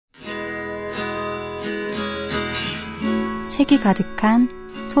책이 가득한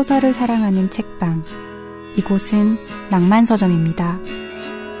소설을 사랑하는 책방. 이곳은 낭만서점입니다.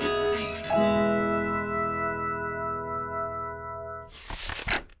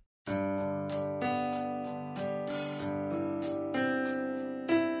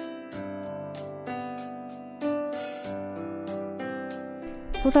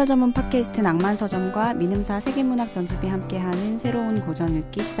 소설 전문 팟캐스트 낭만서점과 민음사 세계문학 전집이 함께하는 새로운 고전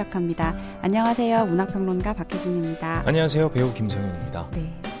읽기 시작합니다. 안녕하세요. 문학평론가 박혜진입니다. 안녕하세요. 배우 김성현입니다.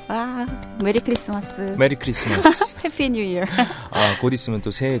 네. 와, 메리 크리스마스. 메리 크리스마스. 해피 뉴 이어. 곧 있으면 또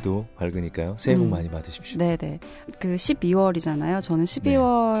새해도 밝으니까요. 새해 복 많이 받으십시오. 네네. 그 12월이잖아요. 저는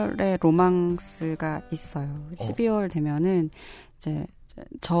 12월에 네. 로망스가 있어요. 12월 되면은 이제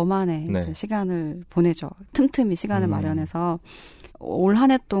저만의 네. 이제 시간을 보내죠. 틈틈이 시간을 마련해서 올 한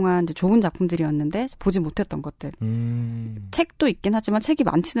해 동안 이제 좋은 작품들이었는데 보지 못했던 것들. 책도 있긴 하지만 책이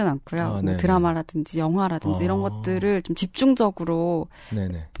많지는 않고요. 뭐 드라마라든지 영화라든지 이런 것들을 좀 집중적으로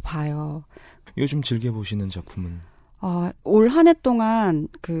네네. 봐요. 요즘 즐겨보시는 작품은? 올 한 해 동안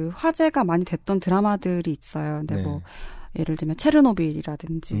그 화제가 많이 됐던 드라마들이 있어요. 근데 네. 뭐 예를 들면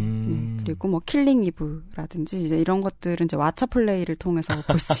체르노빌이라든지 네. 그리고 뭐 킬링 이브라든지 이제 이런 것들은 이제 왓챠 플레이를 통해서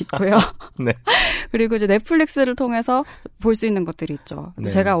볼 수 있고요. 네. 그리고 이제 넷플릭스를 통해서 볼 수 있는 것들이 있죠. 네.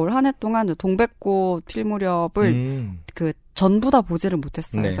 제가 올 한 해 동안 동백꽃 필 무렵을 그 전부 다 보지를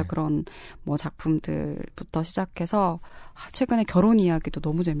못했어요. 네. 그래서 그런 뭐 작품들부터 시작해서 최근에 결혼 이야기도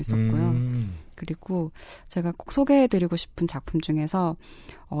너무 재밌었고요. 그리고 제가 꼭 소개해드리고 싶은 작품 중에서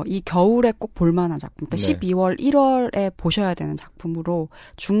이 겨울에 꼭 볼만한 작품, 그러니까 네. 12월, 1월에 보셔야 되는 작품으로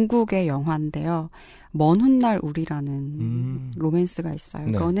중국의 영화인데요. 먼 훗날 우리라는 로맨스가 있어요.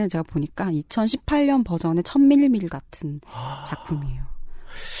 네. 이거는 제가 보니까 2018년 버전의 천밀밀 같은 작품이에요.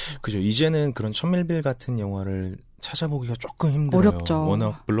 그죠. 이제는 그런 천밀밀 같은 영화를 찾아보기가 조금 힘들어요. 어렵죠.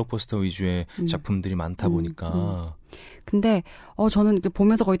 워낙 블록버스터 위주의 작품들이 많다 보니까. 근데 저는 이렇게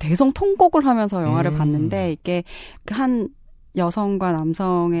보면서 거의 대성 통곡을 하면서 영화를 봤는데 이게 한 여성과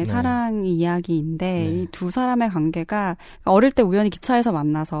남성의 네. 사랑 이야기인데 네. 이 두 사람의 관계가 어릴 때 우연히 기차에서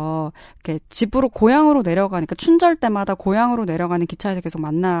만나서 이렇게 집으로 고향으로 내려가니까 춘절 때마다 고향으로 내려가는 기차에서 계속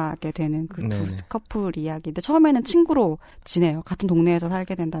만나게 되는 그 두 커플 이야기인데 처음에는 친구로 지내요. 같은 동네에서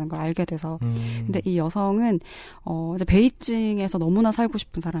살게 된다는 걸 알게 돼서. 근데 이 여성은 이제 베이징에서 너무나 살고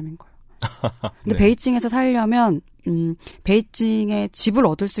싶은 사람인 거예요. 근데 네. 베이징에서 살려면 베이징에 집을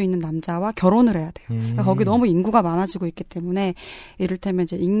얻을 수 있는 남자와 결혼을 해야 돼요. 그러니까 거기 너무 인구가 많아지고 있기 때문에 이를테면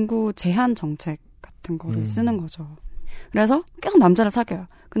이제 인구 제한 정책 같은 거를 쓰는 거죠. 그래서 계속 남자를 사귀어요.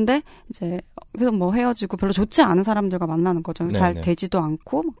 근데 이제 계속 뭐 헤어지고 별로 좋지 않은 사람들과 만나는 거죠. 네네. 잘 되지도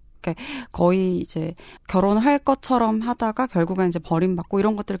않고 거의 이제 결혼을 할 것처럼 하다가 결국엔 이제 버림받고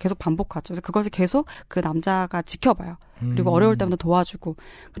이런 것들을 계속 반복하죠. 그래서 그것을 계속 그 남자가 지켜봐요. 그리고 어려울 때마다 도와주고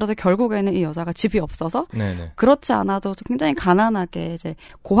그러다 결국에는 이 여자가 집이 없어서 네네. 그렇지 않아도 굉장히 가난하게 이제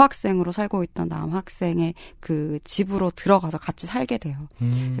고학생으로 살고 있던 남학생의 그 집으로 들어가서 같이 살게 돼요.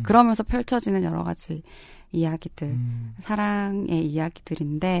 그러면서 펼쳐지는 여러 가지 이야기들, 사랑의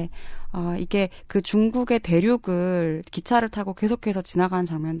이야기들인데 이게 그 중국의 대륙을 기차를 타고 계속해서 지나가는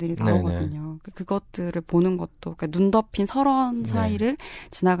장면들이 나오거든요. 네네. 그것들을 보는 것도 그러니까 눈 덮인 설원 사이를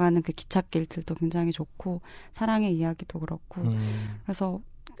지나가는 그 기찻길들도 굉장히 좋고 사랑의 이야기도 그렇고 그래서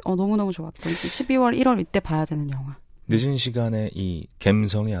너무너무 좋았던 12월, 1월 이때 봐야 되는 영화. 늦은 시간에 이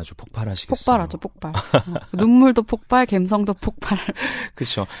감성이 아주 폭발하시겠어요. 폭발하죠, 폭발. 눈물도 폭발, 감성도 폭발.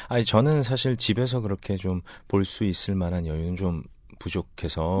 그렇죠. 아니 저는 사실 집에서 그렇게 좀 볼 수 있을 만한 여유는 좀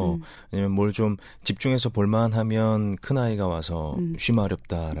부족해서 왜냐면 뭘 좀 집중해서 볼만하면 큰아이가 와서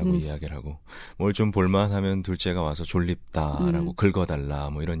쉬마렵다라고 이야기를 하고 뭘 좀 볼만하면 둘째가 와서 졸립다라고 긁어달라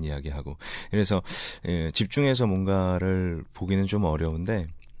뭐 이런 이야기하고 그래서 집중해서 뭔가를 보기는 좀 어려운데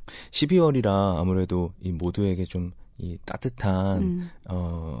 12월이라 아무래도 이 모두에게 좀 이 따뜻한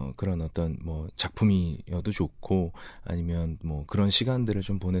그런 어떤 뭐 작품이어도 좋고 아니면 뭐 그런 시간들을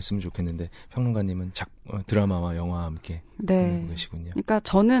좀 보냈으면 좋겠는데 평론가님은 드라마와 영화와 함께 보내고 계시군요. 그러니까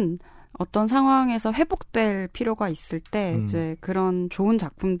저는 어떤 상황에서 회복될 필요가 있을 때 이제 그런 좋은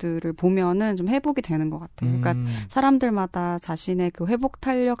작품들을 보면은 좀 회복이 되는 것 같아요. 그러니까 사람들마다 자신의 그 회복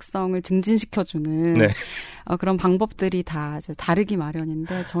탄력성을 증진시켜주는 네. 그런 방법들이 다 이제 다르기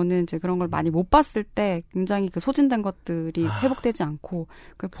마련인데 저는 이제 그런 걸 많이 못 봤을 때 굉장히 그 소진된 것들이 회복되지 않고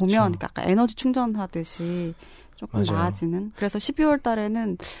그걸 보면 약간 에너지 충전하듯이 조금 맞아요. 나아지는. 그래서 12월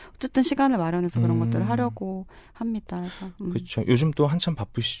달에는 어쨌든 시간을 마련해서 그런 것들을 하려고 합니다. 그렇죠. 요즘 또 한참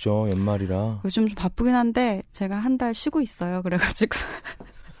바쁘시죠. 연말이라. 요즘 좀 바쁘긴 한데 제가 한 달 쉬고 있어요. 그래가지고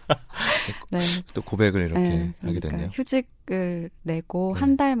네. 또 고백을 이렇게 네, 하게 됐네요. 휴직을 내고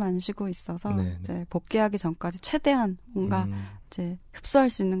한 달만 쉬고 있어서 이제 복귀하기 전까지 최대한 뭔가 이제 흡수할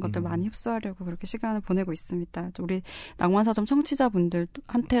수 있는 것들 많이 흡수하려고 그렇게 시간을 보내고 있습니다. 우리 낭만서점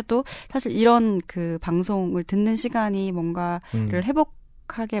청취자분들한테도 사실 이런 그 방송을 듣는 시간이 뭔가를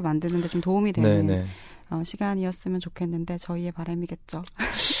회복하게 만드는데 좀 도움이 되는 시간이었으면 좋겠는데 저희의 바람이겠죠.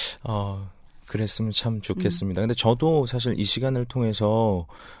 그랬으면 참 좋겠습니다. 근데 저도 사실 이 시간을 통해서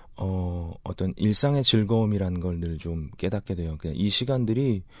어떤 일상의 즐거움이라는 걸 늘 좀 깨닫게 돼요. 그냥 이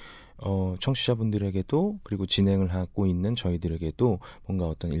시간들이 청취자분들에게도 그리고 진행을 하고 있는 저희들에게도 뭔가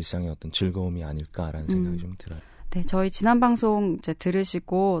어떤 일상의 어떤 즐거움이 아닐까라는 생각이 좀 들어요. 네, 저희 지난 방송 이제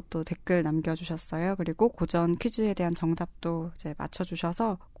들으시고 또 댓글 남겨주셨어요. 그리고 고전 퀴즈에 대한 정답도 이제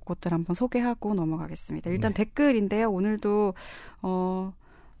맞춰주셔서 그것들 한번 소개하고 넘어가겠습니다. 일단 댓글인데요. 오늘도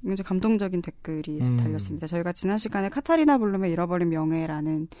굉장히 감동적인 댓글이 달렸습니다. 저희가 지난 시간에 카타리나 블룸의 잃어버린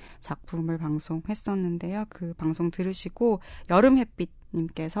명예라는 작품을 방송했었는데요. 그 방송 들으시고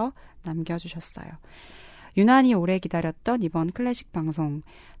여름햇빛님께서 남겨주셨어요. 유난히 오래 기다렸던 이번 클래식 방송.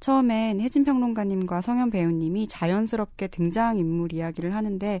 처음엔 혜진 평론가님과 성현 배우님이 자연스럽게 등장인물 이야기를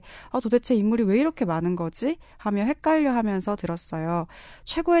하는데 도대체 인물이 왜 이렇게 많은 거지? 하며 헷갈려 하면서 들었어요.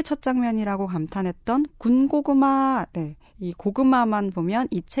 최고의 첫 장면이라고 감탄했던 군고구마. 네, 이 고구마만 보면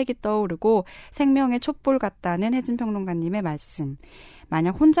이 책이 떠오르고 생명의 촛불 같다는 혜진 평론가님의 말씀.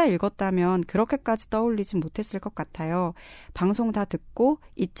 만약 혼자 읽었다면 그렇게까지 떠올리진 못했을 것 같아요. 방송 다 듣고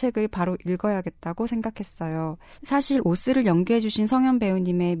이 책을 바로 읽어야겠다고 생각했어요. 사실 오스를 연기해주신 성현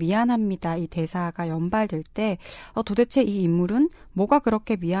배우님의 미안합니다 이 대사가 연발될 때 도대체 이 인물은 뭐가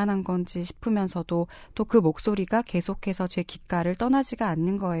그렇게 미안한 건지 싶으면서도 또 그 목소리가 계속해서 제 귓가를 떠나지가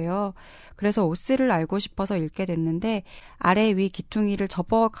않는 거예요. 그래서 오스를 알고 싶어서 읽게 됐는데 아래 위 귀퉁이를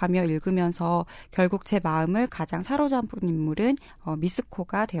접어가며 읽으면서 결국 제 마음을 가장 사로잡은 인물은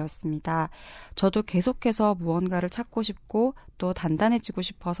미스코가 되었습니다. 저도 계속해서 무언가를 찾고 싶고 또 단단해지고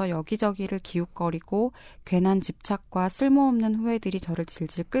싶어서 여기저기를 기웃거리고 괜한 집착과 쓸모없는 후회들이 저를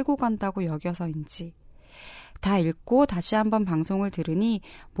질질 끌고 간다고 여겨서인지 다 읽고 다시 한번 방송을 들으니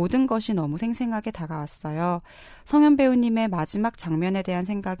모든 것이 너무 생생하게 다가왔어요. 성현 배우님의 마지막 장면에 대한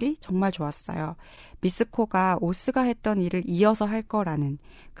생각이 정말 좋았어요. 미스코가 오스가 했던 일을 이어서 할 거라는,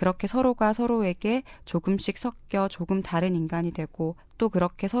 그렇게 서로가 서로에게 조금씩 섞여 조금 다른 인간이 되고 또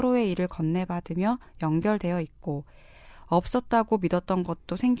그렇게 서로의 일을 건네받으며 연결되어 있고 없었다고 믿었던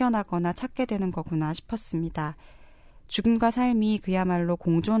것도 생겨나거나 찾게 되는 거구나 싶었습니다. 죽음과 삶이 그야말로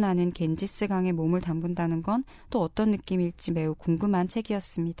공존하는 겐지스강에 몸을 담근다는 건 또 어떤 느낌일지 매우 궁금한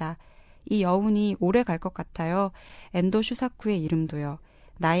책이었습니다. 이 여운이 오래 갈 것 같아요. 엔도 슈사쿠의 이름도요.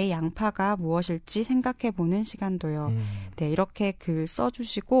 나의 양파가 무엇일지 생각해보는 시간도요. 네, 이렇게 글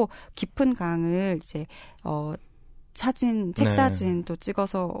써주시고 깊은 강을 이제 사진, 책 사진도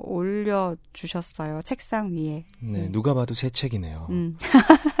찍어서 올려주셨어요. 책상 위에. 네, 누가 봐도 새 책이네요.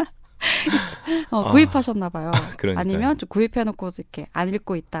 구입하셨나 봐요. 그러니까요. 아니면 좀 구입해놓고 이렇게 안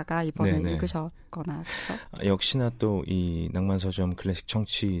읽고 있다가 이번에 읽으셨거나 그렇죠? 역시나 또 이 낭만서점 클래식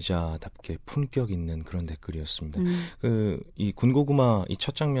청취자답게 품격 있는 그런 댓글이었습니다. 이 군고구마 이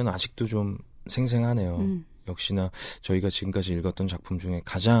첫 장면은 아직도 좀 생생하네요. 역시나 저희가 지금까지 읽었던 작품 중에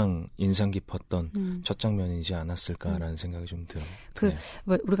가장 인상 깊었던 첫 장면이지 않았을까라는 생각이 좀 들어요.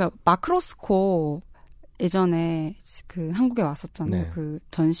 우리가 마크로스코 예전에 그 한국에 왔었잖아요. 네. 그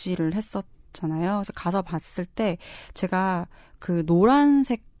전시를 했었잖아요. 그래서 가서 봤을 때 제가 그 노란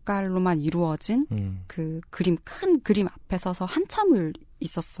색깔로만 이루어진 그 그림, 큰 그림 앞에 서서 한참을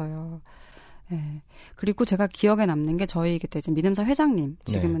있었어요. 네. 그리고 제가 기억에 남는 게 저희 그때 이제 믿음사 회장님,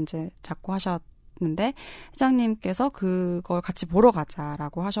 지금은 이제 자꾸 하셨는데 회장님께서 그걸 같이 보러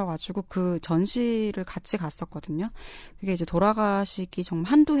가자라고 하셔가지고 그 전시를 같이 갔었거든요. 그게 이제 돌아가시기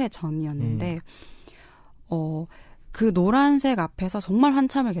정말 한두 해 전이었는데 그 노란색 앞에서 정말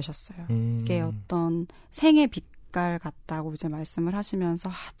한참을 계셨어요. 이게 어떤 생의 빛깔 같다고 이제 말씀을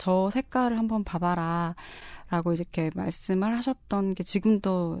하시면서 저 색깔을 한번 봐봐라 라고 이렇게 말씀을 하셨던 게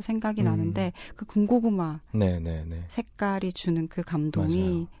지금도 생각이 나는데 그 군고구마 색깔이 주는 그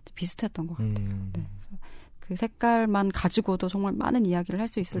감동이 비슷했던 것 같아요. 네. 그 색깔만 가지고도 정말 많은 이야기를 할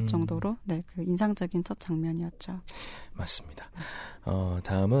수 있을 정도로 그 인상적인 첫 장면이었죠. 맞습니다.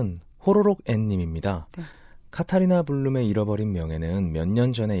 다음은 호로록 N님입니다. 네. 카타리나 블룸의 잃어버린 명예는 몇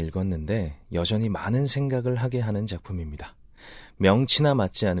년 전에 읽었는데 여전히 많은 생각을 하게 하는 작품입니다. 명치나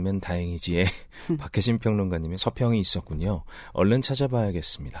맞지 않으면 다행이지에 박혜진 평론가님의 서평이 있었군요. 얼른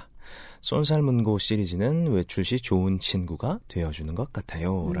찾아봐야겠습니다. 쏜살문고 시리즈는 외출 시 좋은 친구가 되어주는 것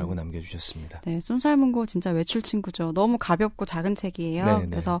같아요. 라고 남겨주셨습니다. 네, 쏜살문고 진짜 외출 친구죠. 너무 가볍고 작은 책이에요. 네네.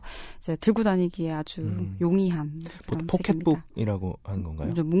 그래서 이제 들고 다니기에 아주 용이한 포켓북이라고 하는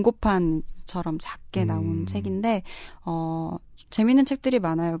건가요? 문고판처럼 작게 나온 책인데 재미있는 책들이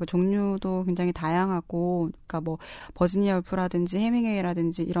많아요. 그 종류도 굉장히 다양하고, 그러니까 뭐 버지니아 울프라든지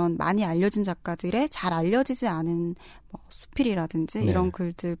해밍웨이라든지 이런 많이 알려진 작가들의 잘 알려지지 않은 뭐 수필이라든지 네. 이런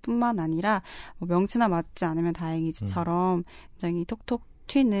글들뿐만 아니라 뭐 명치나 맞지 않으면 다행이지처럼 굉장히 톡톡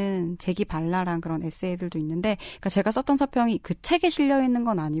튀는 재기발랄한 그런 에세이들도 있는데, 그러니까 제가 썼던 서평이 그 책에 실려 있는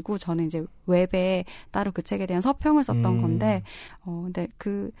건 아니고 저는 이제 웹에 따로 그 책에 대한 서평을 썼던 건데, 근데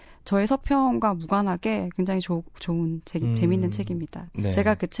그 저의 서평과 무관하게 굉장히 좋은 재밌는 책입니다. 네.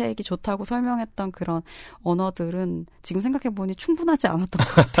 제가 그 책이 좋다고 설명했던 그런 언어들은 지금 생각해 보니 충분하지 않았던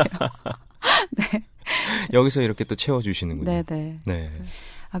것 같아요. 네. 여기서 이렇게 또 채워주시는군요. 네네. 네.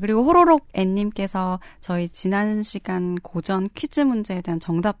 그리고 호로록 앤님께서 저희 지난 시간 고전 퀴즈 문제에 대한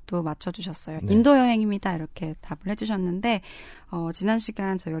정답도 맞춰주셨어요. 네. 인도 여행입니다. 이렇게 답을 해주셨는데, 지난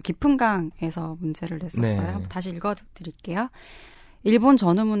시간 저희가 깊은 강에서 문제를 냈었어요. 네. 한번 다시 읽어드릴게요. 일본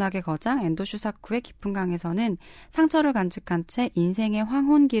전후문학의 거장 엔도 슈사쿠의 깊은 강에서는 상처를 간직한 채 인생의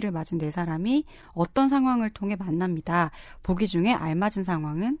황혼기를 맞은 네 사람이 어떤 상황을 통해 만납니다. 보기 중에 알맞은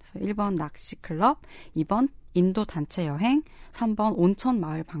상황은 1번 낚시클럽, 2번 인도 단체 여행, 3번 온천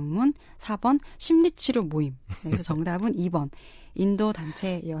마을 방문, 4번 심리치료 모임. 네, 그래서 정답은 2번 인도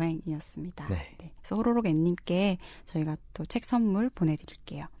단체 여행이었습니다. 네. 네, 그래서 호로록 앤님께 저희가 또 책 선물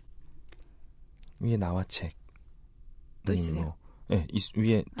보내드릴게요. 위에 나와책 또 있어요? 네,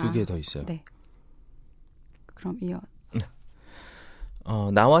 위에 두 개 더 있어요. 네. 그럼 이어.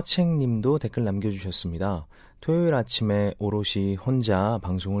 나와책님도 댓글 남겨주셨습니다. 토요일 아침에 오롯이 혼자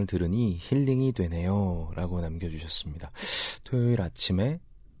방송을 들으니 힐링이 되네요. 라고 남겨주셨습니다. 토요일 아침에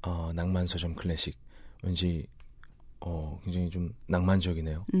낭만서점 클래식. 왠지 굉장히 좀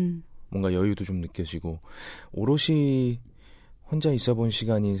낭만적이네요. 뭔가 여유도 좀 느껴지고 오롯이 혼자 있어 본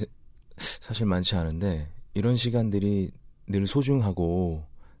시간이 사실 많지 않은데 이런 시간들이 늘 소중하고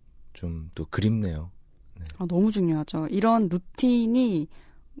좀 또 그립네요. 네. 너무 중요하죠. 이런 루틴이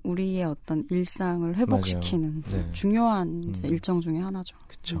우리의 어떤 일상을 회복시키는 네. 중요한 이제 일정 중에 하나죠.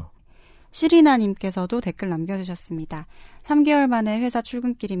 그렇죠. 시리나님께서도 댓글 남겨주셨습니다. 3개월 만에 회사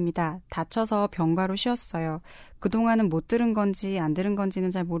출근길입니다. 다쳐서 병가로 쉬었어요. 그동안은 못 들은 건지 안 들은 건지는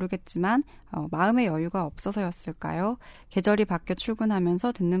잘 모르겠지만 마음의 여유가 없어서였을까요? 계절이 바뀌어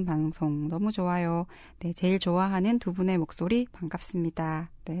출근하면서 듣는 방송 너무 좋아요. 네, 제일 좋아하는 두 분의 목소리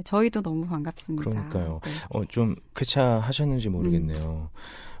반갑습니다. 네, 저희도 너무 반갑습니다. 그러니까요. 네. 좀 쾌차하셨는지 모르겠네요.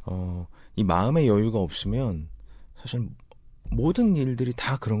 이 마음의 여유가 없으면 사실 모든 일들이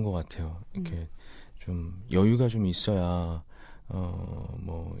다 그런 것 같아요. 이렇게 좀 여유가 좀 있어야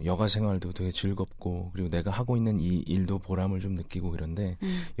뭐 여가 생활도 되게 즐겁고 그리고 내가 하고 있는 이 일도 보람을 좀 느끼고 그런데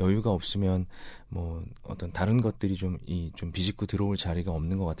여유가 없으면 뭐 어떤 다른 것들이 좀 비집고 들어올 자리가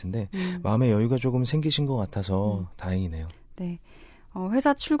없는 것 같은데 마음의 여유가 조금 생기신 것 같아서 다행이네요. 네,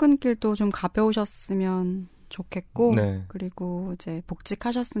 회사 출근길도 좀 가벼우셨으면 좋겠고 네. 그리고 이제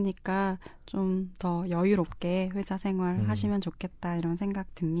복직하셨으니까 좀 더 여유롭게 회사 생활 하시면 좋겠다 이런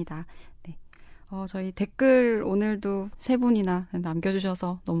생각 듭니다. 네. 저희 댓글 오늘도 3분이나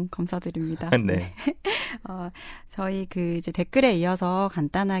남겨주셔서 너무 감사드립니다. 네. 네. 저희 그 이제 댓글에 이어서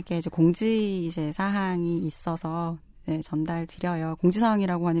간단하게 이제 공지 이제 사항이 있어서 네, 전달 드려요.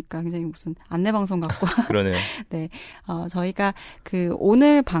 공지사항이라고 하니까 굉장히 무슨 안내방송 같고. 그러네요. 네. 저희가 그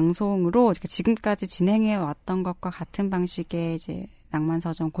오늘 방송으로 지금까지 진행해 왔던 것과 같은 방식의 이제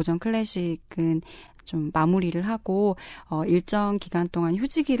낭만서점 고전 클래식은 좀 마무리를 하고 일정 기간 동안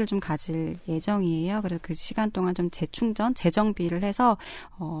휴지기를 좀 가질 예정이에요. 그래서 그 시간 동안 좀 재충전, 재정비를 해서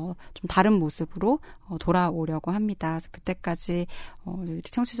좀 다른 모습으로 돌아오려고 합니다. 그래서 그때까지 우리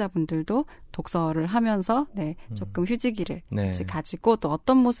청취자분들도 독서를 하면서 네, 조금 휴지기를 네. 가지고 또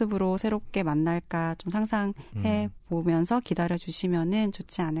어떤 모습으로 새롭게 만날까 좀 상상해 보면서 기다려 주시면은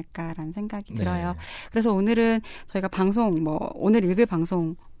좋지 않을까라는 생각이 들어요. 네. 그래서 오늘은 저희가 방송 오늘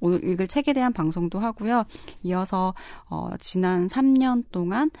읽을 책에 대한 방송도 하고요. 이어서 지난 3년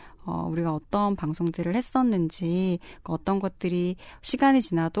동안 우리가 어떤 방송들을 했었는지, 어떤 것들이 시간이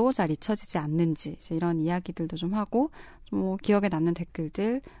지나도 잘 잊혀지지 않는지 이런 이야기들도 좀 하고 뭐 기억에 남는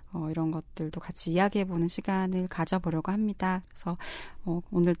댓글들 이런 것들도 같이 이야기해보는 시간을 가져보려고 합니다. 그래서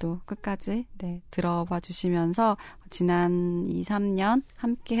오늘도 끝까지 네, 들어봐 주시면서 지난 2, 3년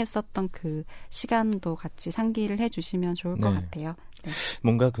함께 했었던 그 시간도 같이 상기를 해주시면 좋을 것 같아요. 네.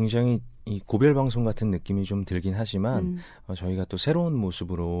 뭔가 굉장히 이 고별 방송 같은 느낌이 좀 들긴 하지만 저희가 또 새로운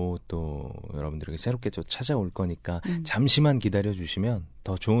모습으로 또 여러분들에게 새롭게 또 찾아올 거니까 잠시만 기다려주시면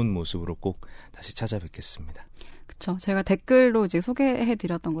더 좋은 모습으로 꼭 다시 찾아뵙겠습니다. 그렇죠. 제가 댓글로 이제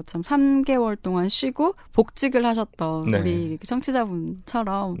소개해드렸던 것처럼 3개월 동안 쉬고 복직을 하셨던 네. 우리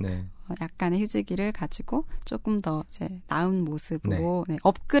청취자분처럼 네. 약간의 휴지기를 가지고 조금 더 이제 나은 모습으로 네,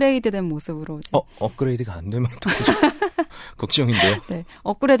 업그레이드된 모습으로 이제. 업그레이드가 안 되면 어떡하죠? 걱정인데요. 네,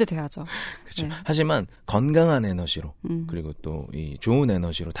 업그레이드 돼야죠. 그렇죠. 네. 하지만 건강한 에너지로 그리고 또 이 좋은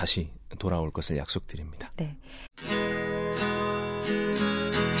에너지로 다시 돌아올 것을 약속드립니다. 네.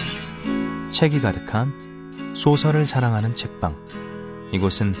 책이 가득한 소설을 사랑하는 책방.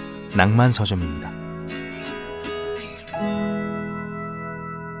 이곳은 낭만 서점입니다.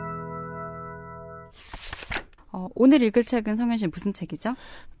 오늘 읽을 책은 성현 씨 무슨 책이죠?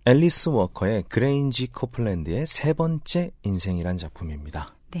 앨리스 워커의 그레인지 코플랜드의 세 번째 인생이란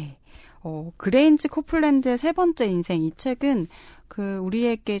작품입니다. 네. 그레인지 코플랜드의 세 번째 인생, 이 책은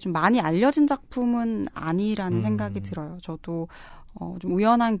우리에게 좀 많이 알려진 작품은 아니라는 생각이 들어요. 저도 좀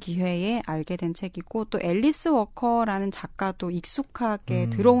우연한 기회에 알게 된 책이고, 또 앨리스 워커라는 작가도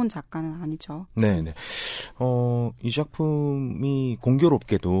익숙하게 들어온 작가는 아니죠. 네네. 이 작품이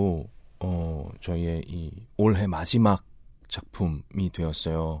공교롭게도 저희의 이 올해 마지막 작품이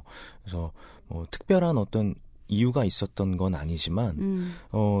되었어요. 그래서 특별한 어떤 이유가 있었던 건 아니지만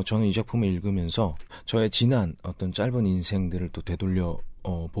저는 이 작품을 읽으면서 저의 지난 어떤 짧은 인생들을 또 되돌려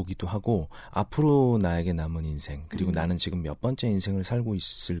보기도 하고 앞으로 나에게 남은 인생 그리고 나는 지금 몇 번째 인생을 살고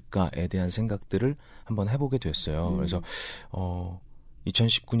있을까에 대한 생각들을 한번 해보게 됐어요. 그래서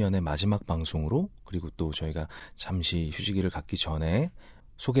 2019년의 마지막 방송으로 그리고 또 저희가 잠시 휴지기를 갖기 전에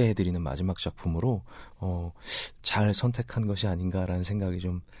소개해드리는 마지막 작품으로 잘 선택한 것이 아닌가라는 생각이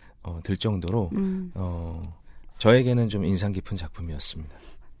좀 들 정도로 저에게는 좀 인상 깊은 작품이었습니다.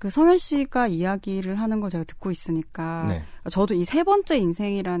 성현 씨가 이야기를 하는 걸 제가 듣고 있으니까 네. 저도 이 세 번째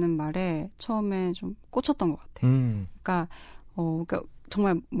인생이라는 말에 처음에 좀 꽂혔던 것 같아요. 그러니까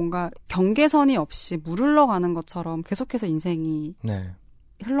정말 뭔가 경계선이 없이 물 흘러가는 것처럼 계속해서 인생이 네.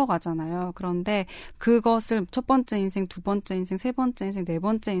 흘러가잖아요. 그런데 그것을 첫 번째 인생, 두 번째 인생, 세 번째 인생, 네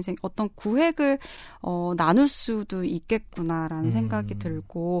번째 인생 어떤 구획을 나눌 수도 있겠구나라는 생각이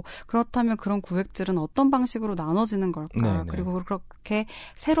들고 그렇다면 그런 구획들은 어떤 방식으로 나눠지는 걸까? 네네. 그리고 그렇게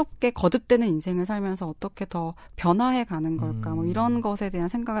새롭게 거듭되는 인생을 살면서 어떻게 더 변화해 가는 걸까? 뭐 이런 것에 대한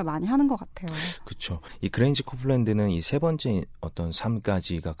생각을 많이 하는 것 같아요. 그렇죠. 이 그레인지 코플랜드는 이 세 번째 어떤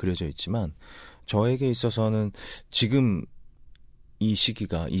삶까지가 그려져 있지만 저에게 있어서는 지금 이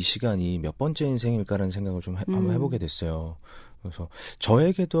시간이 몇 번째 인생일까라는 생각을 좀 한번 해보게 됐어요. 그래서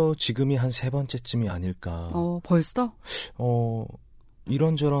저에게도 지금이 한 세 번째쯤이 아닐까. 벌써?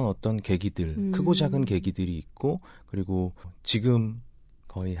 이런저런 어떤 계기들, 크고 작은 계기들이 있고, 그리고 지금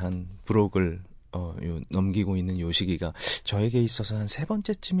거의 한 부록을 넘기고 있는 요 시기가 저에게 있어서 한 세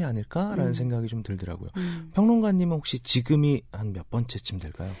번째쯤이 아닐까라는 생각이 좀 들더라고요. 평론가님은 혹시 지금이 한 몇 번째쯤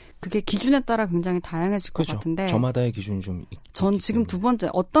될까요? 그게 기준에 따라 굉장히 다양해질 것 그렇죠. 같은데 저마다의 기준이 좀 전 지금 두 번째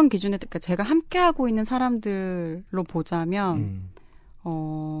어떤 기준에 그러니까 제가 함께하고 있는 사람들로 보자면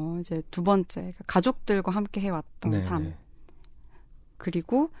이제 두 번째 그러니까 가족들과 함께 해왔던 네네. 삶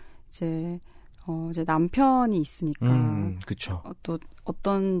그리고 이제 남편이 있으니까 그렇죠. 또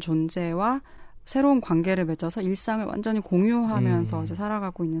어떤 존재와 새로운 관계를 맺어서 일상을 완전히 공유하면서 이제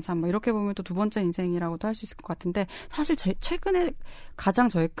살아가고 있는 삶. 이렇게 보면 또 두 번째 인생이라고도 할 수 있을 것 같은데 사실 최근에 가장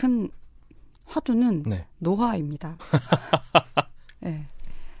저의 큰 화두는 네. 노화입니다. 네.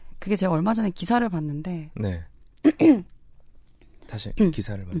 그게 제가 얼마 전에 기사를 봤는데 네. 다시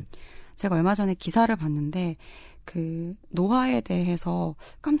기사를 봤는데 제가 얼마 전에 기사를 봤는데 그 노화에 대해서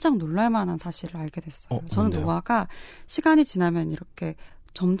깜짝 놀랄 만한 사실을 알게 됐어요. 저는 뭔데요? 노화가 시간이 지나면 이렇게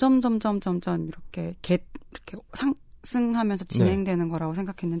점점 이렇게 상승하면서 진행되는 거라고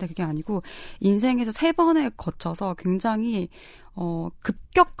생각했는데 그게 아니고 인생에서 3번에 거쳐서 굉장히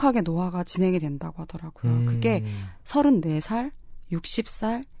급격하게 노화가 진행이 된다고 하더라고요. 그게 34살,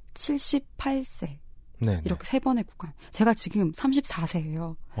 60살, 78세 네네. 이렇게 3번의 구간. 제가 지금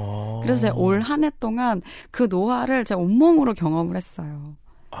 34세예요. 그래서 제가 올 한 해 동안 그 노화를 제가 온몸으로 경험을 했어요.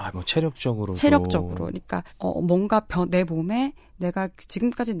 뭐 체력적으로. 그러니까 뭔가 내 몸에 내가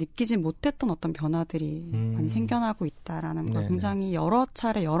지금까지 느끼지 못했던 어떤 변화들이 많이 생겨나고 있다라는 걸 굉장히 여러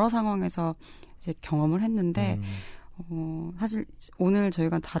차례 여러 상황에서 이제 경험을 했는데 사실 오늘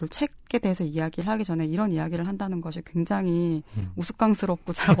저희가 다룰 책에 대해서 이야기를 하기 전에 이런 이야기를 한다는 것이 굉장히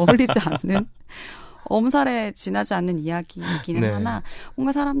우스꽝스럽고 잘 어울리지 않는 엄살에 지나지 않는 이야기이기는 네. 하나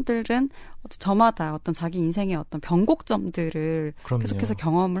뭔가 사람들은 저마다 어떤 자기 인생의 어떤 변곡점들을 그럼요. 계속해서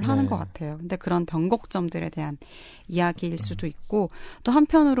경험을 하는 네. 것 같아요. 근데 그런 변곡점들에 대한 이야기일 수도 있고 또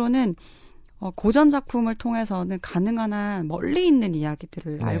한편으로는 고전 작품을 통해서는 가능한 한 멀리 있는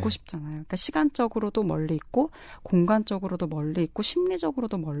이야기들을 네. 알고 싶잖아요. 그러니까 시간적으로도 멀리 있고 공간적으로도 멀리 있고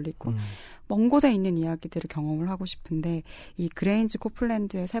심리적으로도 멀리 있고 먼 곳에 있는 이야기들을 경험을 하고 싶은데 이 그레인지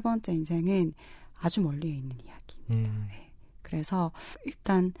코플랜드의 세 번째 인생은 아주 멀리에 있는 이야기. 네. 그래서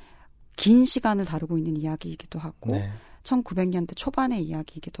일단 긴 시간을 다루고 있는 이야기이기도 하고 네. 1900년대 초반의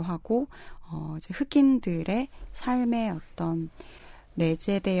이야기이기도 하고 이제 흑인들의 삶의 어떤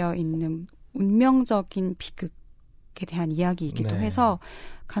내재되어 있는 운명적인 비극에 대한 이야기이기도 네. 해서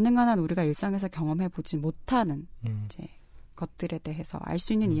가능한 한 우리가 일상에서 경험해보지 못하는 이제 것들에 대해서 알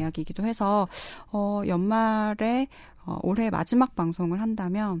수 있는 이야기이기도 해서 연말에 올해 마지막 방송을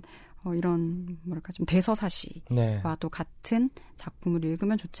한다면 이런 뭐랄까 좀 대서사시와도 네. 같은 작품을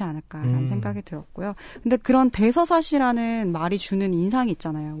읽으면 좋지 않을까라는 생각이 들었고요. 근데 그런 대서사시라는 말이 주는 인상이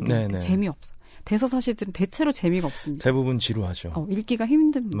있잖아요. 네. 재미없어. 대서사시들은 대체로 재미가 없습니다. 대부분 지루하죠. 읽기가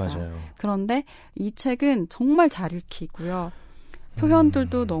힘듭니다. 맞아요. 그런데 이 책은 정말 잘 읽히고요.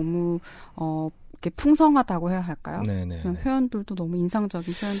 표현들도 너무 이렇게 풍성하다고 해야 할까요? 네네. 표현들도 너무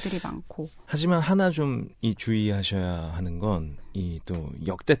인상적인 표현들이 많고. 하지만 하나 좀 주의하셔야 하는 건 이 또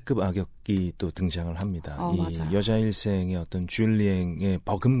역대급 악역이 또 등장을 합니다. 이 맞아요. 여자 일생의 어떤 줄리앵의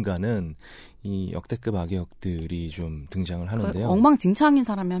버금가는 이 역대급 악역들이 좀 등장을 하는데요. 엉망진창인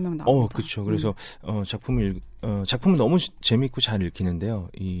사람이 한 명 나옵니다. 그렇죠. 그래서 작품은 너무 재밌고 잘 읽히는데요.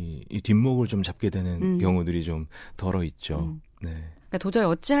 이 뒷목을 좀 잡게 되는 경우들이 좀 덜어 있죠. 네. 그러니까 도저히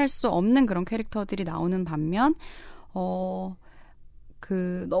어찌할 수 없는 그런 캐릭터들이 나오는 반면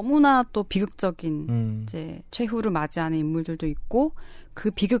너무나 또 비극적인 이제 최후를 맞이하는 인물들도 있고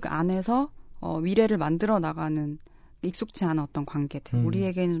그 비극 안에서 미래를 만들어 나가는 익숙지 않은 어떤 관계들.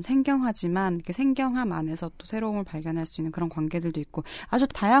 우리에게는 좀 생경하지만 그 생경함 안에서 또 새로움을 발견할 수 있는 그런 관계들도 있고 아주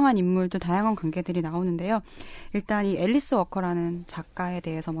다양한 인물들, 다양한 관계들이 나오는데요. 일단 이 앨리스 워커라는 작가에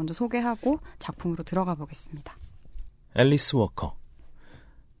대해서 먼저 소개하고 작품으로 들어가 보겠습니다. 앨리스 워커.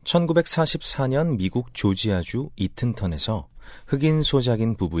 1944년 미국 조지아주 이튼턴에서 흑인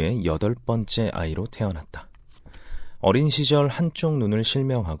소작인 부부의 8번째 아이로 태어났다. 어린 시절 한쪽 눈을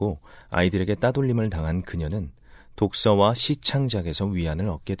실명하고 아이들에게 따돌림을 당한 그녀는 독서와 시창작에서 위안을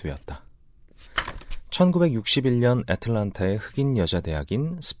얻게 되었다. 1961년 애틀란타의 흑인 여자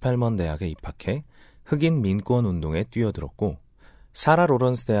대학인 스펠먼 대학에 입학해 흑인 민권 운동에 뛰어들었고 사라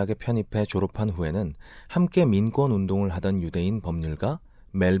로런스 대학에 편입해 졸업한 후에는 함께 민권 운동을 하던 유대인 법률가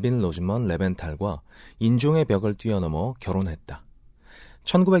멜빈 로즈먼 레벤탈과 인종의 벽을 뛰어넘어 결혼했다.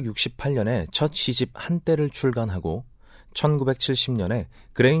 1968년에 첫 시집 한때를 출간하고 1970년에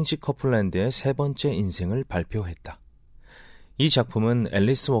그레인지 코플랜드의 세 번째 인생을 발표했다. 이 작품은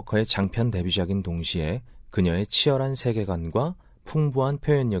앨리스 워커의 장편 데뷔작인 동시에 그녀의 치열한 세계관과 풍부한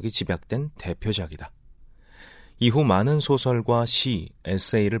표현력이 집약된 대표작이다. 이후 많은 소설과 시,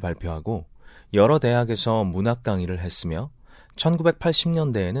 에세이를 발표하고 여러 대학에서 문학 강의를 했으며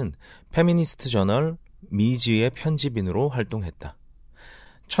 1980년대에는 페미니스트 저널 미즈의 편집인으로 활동했다.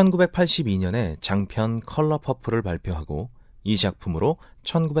 1982년에 장편 컬러 퍼플을 발표하고 이 작품으로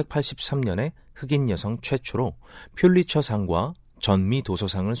 1983년에 흑인 여성 최초로 퓰리처상과 전미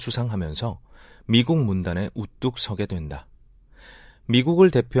도서상을 수상하면서 미국 문단에 우뚝 서게 된다.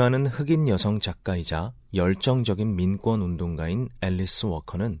 미국을 대표하는 흑인 여성 작가이자 열정적인 민권운동가인 앨리스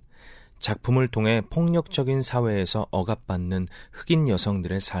워커는 작품을 통해 폭력적인 사회에서 억압받는 흑인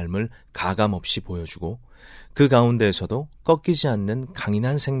여성들의 삶을 가감없이 보여주고 그 가운데에서도 꺾이지 않는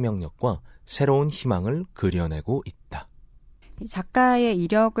강인한 생명력과 새로운 희망을 그려내고 있다. 이 작가의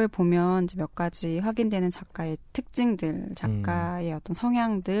이력을 보면 이제 몇 가지 확인되는 작가의 특징들, 작가의 어떤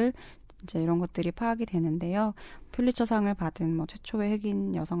성향들 이제 이런 것들이 파악이 되는데요. 퓰리처상을 받은 최초의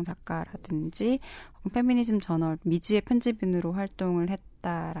흑인 여성 작가라든지 페미니즘 저널 미지의 편집인으로 활동을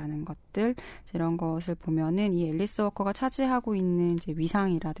했다라는 것들 이런 것을 보면은 이 앨리스 워커가 차지하고 있는 이제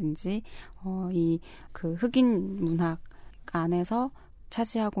위상이라든지 이 그 흑인 문학 안에서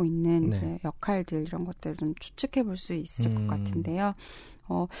차지하고 있는 네. 이제 역할들 이런 것들을 좀 추측해 볼 수 있을 것 같은데요.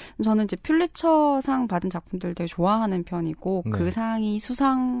 저는 이제 퓰리처상 받은 작품들 되게 좋아하는 편이고 네. 그 상이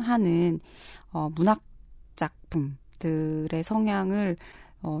수상하는 문학 작품들의 성향을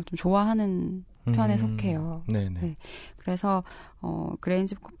좀 좋아하는 편에 속해요. 네네. 네. 그래서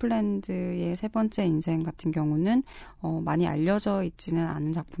그레인지 코플랜드의 세 번째 인생 같은 경우는 많이 알려져 있지는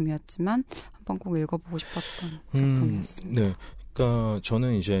않은 작품이었지만 한번 꼭 읽어보고 싶었던 작품이었습니다. 네. 그러니까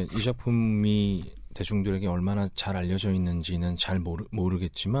저는 이제 이 작품이 대중들에게 얼마나 잘 알려져 있는지는 잘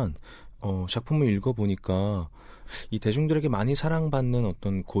모르겠지만 작품을 읽어보니까 이 대중들에게 많이 사랑받는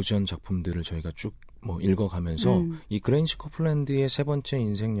어떤 고전 작품들을 저희가 쭉 읽어가면서 이 그레인지 코플랜드의 세 번째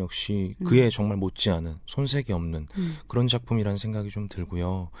인생 역시 그에 정말 못지않은 손색이 없는 그런 작품이라는 생각이 좀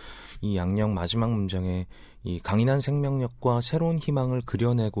들고요. 이 양녕 마지막 문장에 이 강인한 생명력과 새로운 희망을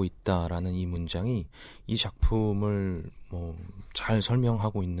그려내고 있다라는 이 문장이 이 작품을 잘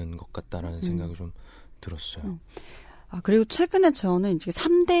설명하고 있는 것 같다라는 생각이 좀 들었어요. 그리고 최근에 저는 이제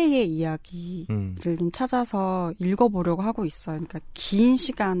 3대의 이야기를 좀 찾아서 읽어보려고 하고 있어요. 그러니까 긴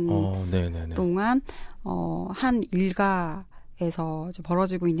시간 동안 한 일가에서 이제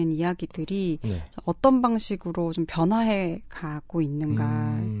벌어지고 있는 이야기들이 어떤 방식으로 좀 변화해 가고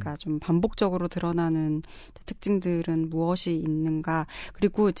있는가, 그러니까 좀 반복적으로 드러나는 특징들은 무엇이 있는가,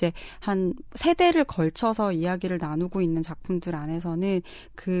 그리고 이제 한 세대를 걸쳐서 이야기를 나누고 있는 작품들 안에서는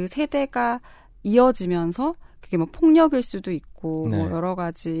그 세대가 이어지면서 그게 폭력일 수도 있고 여러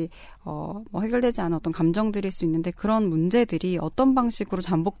가지 해결되지 않은 어떤 감정들일 수 있는데 그런 문제들이 어떤 방식으로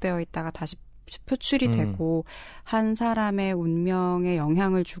잠복되어 있다가 다시 표출이 되고 한 사람의 운명에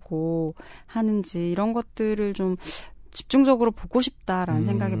영향을 주고 하는지 이런 것들을 좀 집중적으로 보고 싶다라는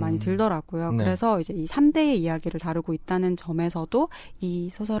생각이 많이 들더라고요. 그래서 이제 이 3대의 이야기를 다루고 있다는 점에서도 이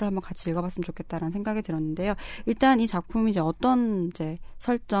소설을 한번 같이 읽어봤으면 좋겠다라는 생각이 들었는데요. 일단 이 작품이 이제 어떤 이제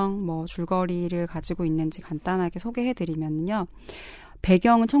설정, 줄거리를 가지고 있는지 간단하게 소개해드리면요.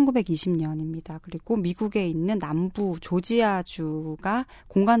 배경은 1920년입니다. 그리고 미국에 있는 남부 조지아주가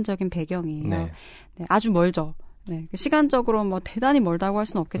공간적인 배경이에요. 네, 아주 멀죠. 시간적으로 대단히 멀다고 할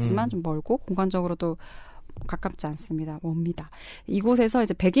수는 없겠지만 좀 멀고 공간적으로도 가깝지 않습니다. 멉니다. 이곳에서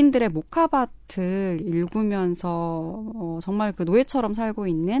이제 백인들의 목화밭을 일구면서 정말 그 노예처럼 살고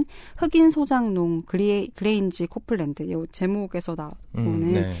있는 흑인 소장농 그레인지 코플랜드, 이 제목에서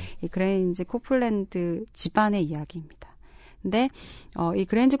나오는 이 그레인지 코플랜드 집안의 이야기입니다. 근데 이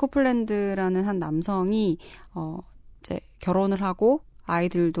그레인지 코플랜드라는 한 남성이 이제 결혼을 하고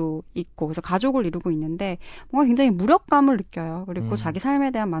아이들도 있고 그래서 가족을 이루고 있는데 뭔가 굉장히 무력감을 느껴요. 그리고 자기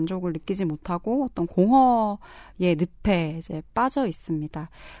삶에 대한 만족을 느끼지 못하고 어떤 공허의 늪에 이제 빠져 있습니다.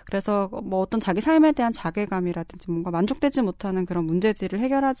 그래서 어떤 자기 삶에 대한 자괴감이라든지 뭔가 만족되지 못하는 그런 문제들을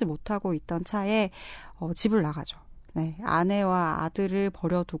해결하지 못하고 있던 차에 집을 나가죠. 아내와 아들을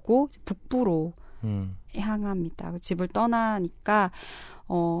버려두고 북부로 향합니다. 집을 떠나니까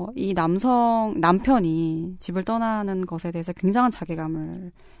이 남편이 집을 떠나는 것에 대해서 굉장한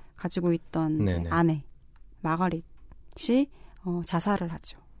자괴감을 가지고 있던 이제 아내, 마가릿이 자살을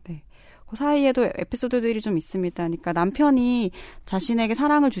하죠. 그 사이에도 에피소드들이 좀 있습니다. 그러니까 남편이 자신에게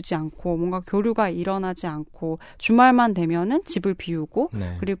사랑을 주지 않고 뭔가 교류가 일어나지 않고 주말만 되면은 집을 비우고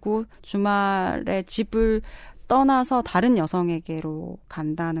그리고 주말에 집을 떠나서 다른 여성에게로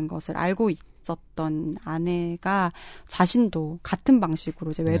간다는 것을 알고 있었던 아내가 자신도 같은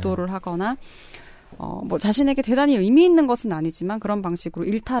방식으로 이제 외도를 하거나 자신에게 대단히 의미 있는 것은 아니지만 그런 방식으로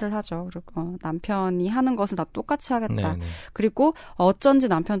일탈을 하죠. 그리고 남편이 하는 것을 나 똑같이 하겠다. 그리고 어쩐지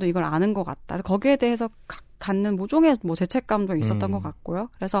남편도 이걸 아는 것 같다. 거기에 대해서 갖는 모종의 죄책감도 있었던 것 같고요.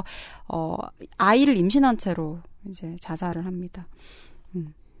 그래서 아이를 임신한 채로 이제 자살을 합니다.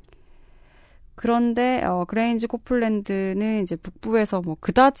 그런데 그레인지 코플랜드는 이제 북부에서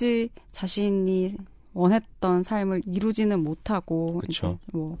그다지 자신이 원했던 삶을 이루지는 못하고 이제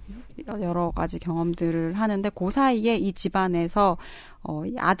여러 가지 경험들을 하는데 그 사이에 이 집안에서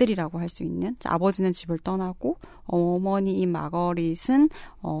이 아들이라고 할 수 있는 아버지는 집을 떠나고 어머니인 마거릿은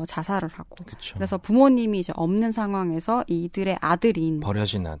자살을 하고 그래서 부모님이 이제 없는 상황에서 이들의 아들인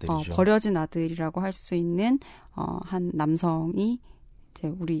버려진 아들이죠. 버려진 아들이라고 할 수 있는 한 남성이 이제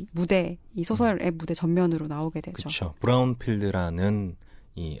우리 무대 이 소설의 무대 전면으로 나오게 되죠. 그렇죠. 브라운필드라는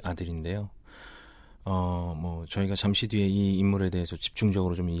이 아들인데요. 저희가 잠시 뒤에 이 인물에 대해서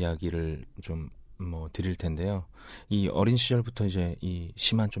집중적으로 좀 이야기를 좀 드릴 텐데요. 이 어린 시절부터 이제 이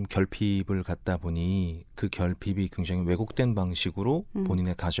심한 좀 결핍을 갖다 보니 그 결핍이 굉장히 왜곡된 방식으로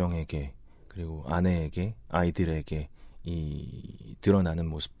본인의 가정에게 그리고 아내에게 아이들에게 이 드러나는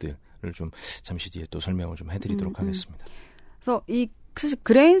모습들을 좀 잠시 뒤에 또 설명을 좀 해드리도록 하겠습니다. 그래서 사실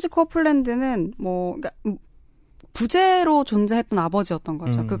그레인지 코플랜드는 그러니까 부재로 존재했던 아버지였던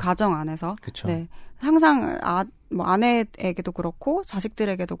거죠. 그 가정 안에서. 그쵸. 항상 아내에게도 그렇고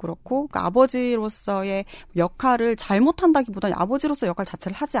자식들에게도 그렇고 그러니까 아버지로서의 역할을 잘못한다기보다는 아버지로서 역할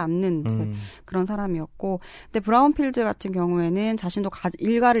자체를 하지 않는 그런 사람이었고, 근데 브라운필드 같은 경우에는 자신도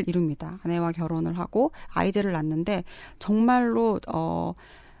일가를 이룹니다. 아내와 결혼을 하고 아이들을 낳는데 정말로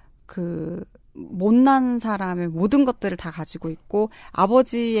못난 사람의 모든 것들을 다 가지고 있고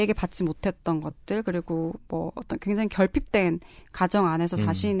아버지에게 받지 못했던 것들 그리고 어떤 굉장히 결핍된 가정 안에서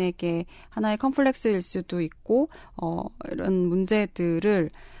자신에게 하나의 컴플렉스일 수도 있고 이런 문제들을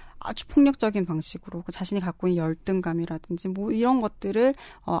아주 폭력적인 방식으로 자신이 갖고 있는 열등감이라든지 뭐 이런 것들을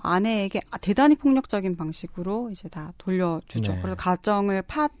아내에게 대단히 폭력적인 방식으로 이제 다 돌려주죠. 네. 그래서 가정을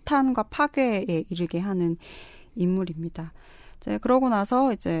파탄과 파괴에 이르게 하는 인물입니다. 이제 그러고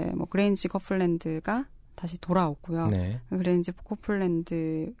나서 이제 뭐 그레인지 코플랜드가 다시 돌아오고요. 네. 그레인지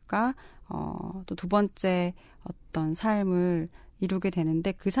코플랜드가 또 두 번째 어떤 삶을 이루게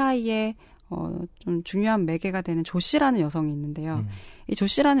되는데 그 사이에 좀 중요한 매개가 되는 조 씨라는 여성이 있는데요. 이 조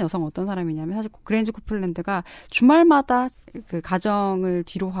씨라는 여성은 어떤 사람이냐면 사실 그레인지 코플랜드가 주말마다 그 가정을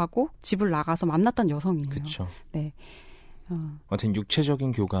뒤로 하고 집을 나가서 만났던 여성이에요. 그렇죠. 네. 어떤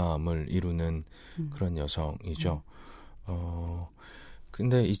육체적인 교감을 이루는 그런 여성이죠.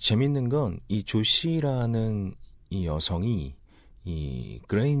 근데 이 재밌는 건 이 조 씨라는 이 여성이 이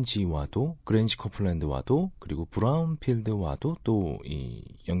그레인지 코플랜드와도 그리고 브라운필드와도 또 이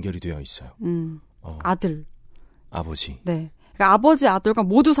연결이 되어 있어요. 아들. 아버지. 네. 그러니까 아버지, 아들과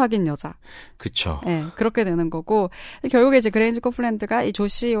모두 사귄 여자. 그쵸. 네, 그렇게 되는 거고 결국에 이제 그레인지 코플랜드가 이 조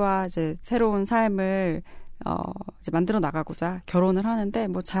씨와 이제 새로운 삶을 이제 만들어 나가고자 결혼을 하는데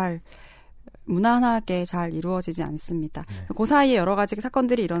뭐 잘 무난하게 잘 이루어지지 않습니다. 네. 그 사이에 여러 가지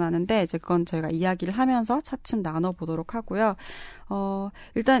사건들이 일어나는데 이제 그건 저희가 이야기를 하면서 차츰 나눠보도록 하고요.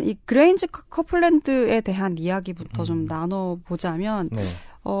 일단 이 그레인지 코플랜드에 대한 이야기부터 좀 나눠보자면 네.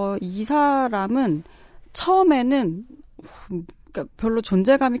 이 사람은 처음에는 그러니까 별로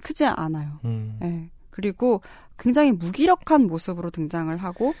존재감이 크지 않아요. 네. 그리고 굉장히 무기력한 모습으로 등장을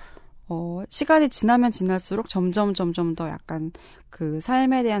하고 시간이 지나면 지날수록 점점 더 약간 그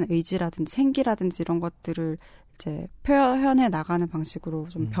삶에 대한 의지라든지 생기라든지 이런 것들을 이제 표현해 나가는 방식으로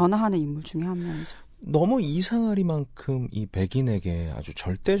좀 변화하는 인물 중에 한 명이죠. 너무 이상하리만큼 이 백인에게 아주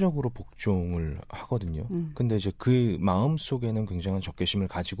절대적으로 복종을 하거든요. 근데 이제 그 마음 속에는 굉장한 적개심을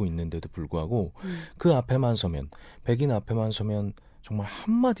가지고 있는데도 불구하고 그 앞에만 서면, 백인 앞에만 서면 정말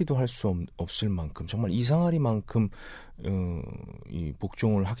한마디도 할 수 없을 만큼 정말 이상하리만큼 이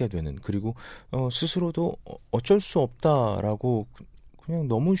복종을 하게 되는, 그리고 스스로도 어쩔 수 없다라고 그냥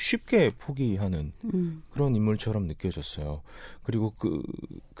너무 쉽게 포기하는 그런 인물처럼 느껴졌어요. 그리고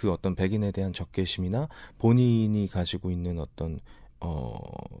그 어떤 백인에 대한 적개심이나 본인이 가지고 있는 어떤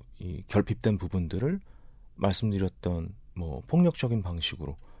이 결핍된 부분들을 말씀드렸던 뭐 폭력적인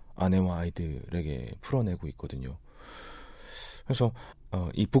방식으로 아내와 아이들에게 풀어내고 있거든요. 그래서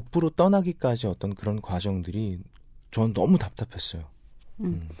이 북부로 떠나기까지 어떤 그런 과정들이 전 너무 답답했어요.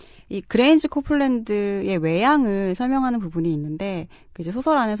 이 그레인지 코플랜드의 외양을 설명하는 부분이 있는데 그 이제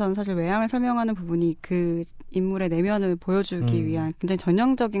소설 안에서는 사실 외양을 설명하는 부분이 그 인물의 내면을 보여주기 위한 굉장히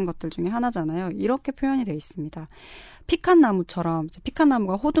전형적인 것들 중에 하나잖아요. 이렇게 표현이 되어 있습니다. 피칸나무처럼,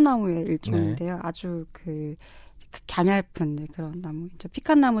 피칸나무가 호두나무의 일종인데요. 네. 아주 그 가냘픈 그런 나무이죠.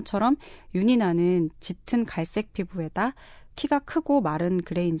 피칸나무처럼 윤이 나는 짙은 갈색 피부에다 키가 크고 마른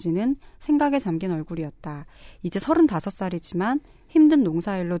그레인지는 생각에 잠긴 얼굴이었다. 이제 35살이지만 힘든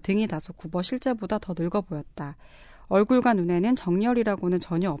농사일로 등이 다소 굽어 실제보다 더 늙어 보였다. 얼굴과 눈에는 정열이라고는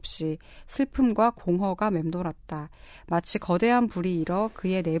전혀 없이 슬픔과 공허가 맴돌았다. 마치 거대한 불이 일어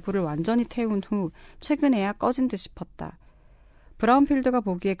그의 내부를 완전히 태운 후 최근에야 꺼진 듯 싶었다. 브라운필드가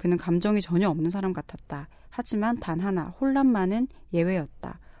보기에 그는 감정이 전혀 없는 사람 같았다. 하지만 단 하나, 혼란만은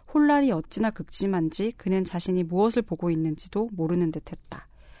예외였다. 혼란이 어찌나 극심한지 그는 자신이 무엇을 보고 있는지도 모르는 듯했다.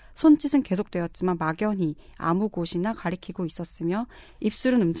 손짓은 계속되었지만 막연히 아무 곳이나 가리키고 있었으며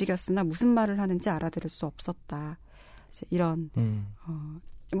입술은 움직였으나 무슨 말을 하는지 알아들을 수 없었다. 이런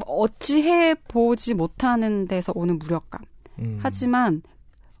어찌해 보지 못하는 데서 오는 무력감. 하지만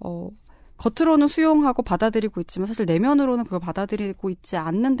겉으로는 수용하고 받아들이고 있지만 사실 내면으로는 그걸 받아들이고 있지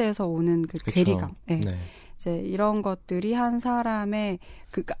않는 데서 오는 그 괴리감. 네. 네. 이제 이런 것들이 한 사람의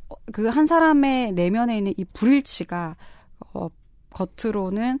그 한 사람의 내면에 있는 이 불일치가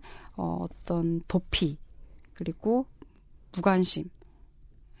겉으로는 어떤 도피 그리고 무관심,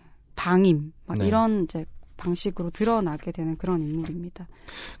 방임 막 네. 이런 이제 방식으로 드러나게 되는 그런 인물입니다.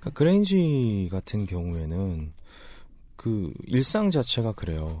 그러니까 그레인지 같은 경우에는 그 일상 자체가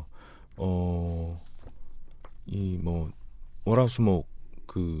그래요. 이 뭐 월화수목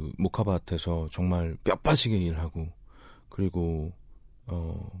그 목화밭에서 정말 뼈 빠지게 일하고 그리고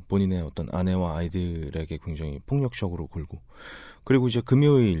본인의 어떤 아내와 아이들에게 굉장히 폭력적으로 굴고 그리고 이제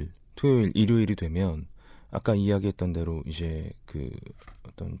금요일, 토요일, 일요일이 되면 아까 이야기했던 대로 이제 그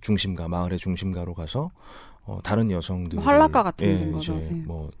어떤 중심가, 마을의 중심가로 가서 다른 여성들 활락가 같은 거죠. 이제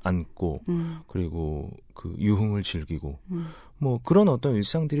뭐 안고 그리고 그 유흥을 즐기고 뭐 그런 어떤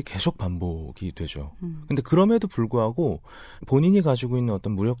일상들이 계속 반복이 되죠. 근데 그럼에도 불구하고 본인이 가지고 있는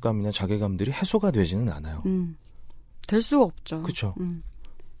어떤 무력감이나 자괴감들이 해소가 되지는 않아요. 될 수가 없죠. 그렇죠.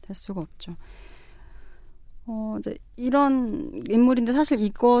 될 수가 없죠. 이제 이런 인물인데 사실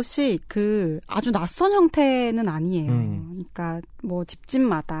이것이 아주 낯선 형태는 아니에요. 그러니까 뭐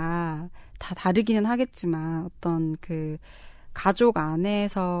집집마다 다 다르기는 하겠지만 어떤 가족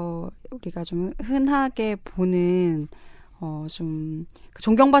안에서 우리가 좀 흔하게 보는 좀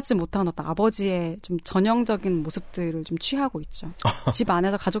존경받지 못한 어떤 아버지의 좀 전형적인 모습들을 좀 취하고 있죠. 집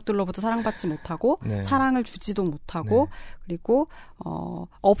안에서 가족들로부터 사랑받지 못하고 네. 사랑을 주지도 못하고 네. 그리고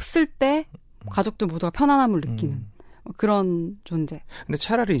없을 때 가족들 모두가 편안함을 느끼는 그런 존재. 근데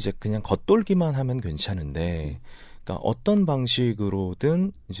차라리 이제 그냥 겉돌기만 하면 괜찮은데, 그러니까 어떤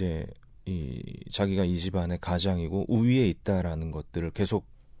방식으로든 이제 자기가 이 집안의 가장이고 우위에 있다라는 것들을 계속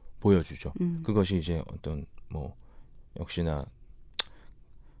보여주죠. 그것이 이제 어떤 뭐 역시나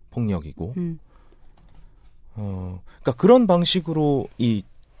폭력이고, 그러니까 그런 방식으로 이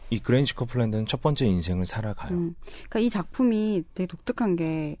그레인지 코플랜드는 첫 번째 인생을 살아가요. 그러니까 이 작품이 되게 독특한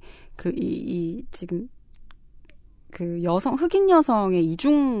게 지금 흑인 여성의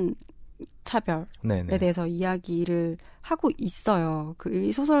이중 차별에 네네. 대해서 이야기를 하고 있어요.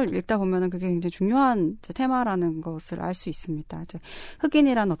 이 소설을 읽다 보면은 그게 굉장히 중요한 테마라는 것을 알 수 있습니다. 이제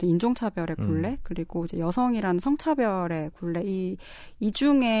흑인이라는 어떤 인종차별의 굴레, 그리고 이제 여성이라는 성차별의 굴레,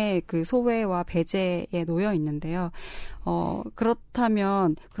 이중의 소외와 배제에 놓여 있는데요.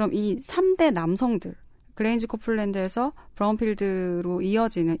 그렇다면, 그럼 이 3대 남성들, 그레인지 코플랜드에서 브라운필드로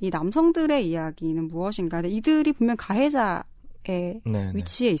이어지는 이 남성들의 이야기는 무엇인가? 이들이 분명 가해자의 네네.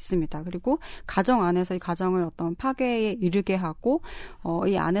 위치에 있습니다. 그리고 가정 안에서 이 가정을 어떤 파괴에 이르게 하고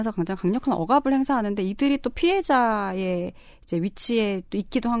이 안에서 굉장히 강력한 억압을 행사하는데 이들이 또 피해자의 이제 위치에 또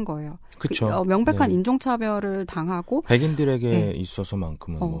있기도 한 거예요. 그렇죠. 명백한 네. 인종차별을 당하고 백인들에게 네.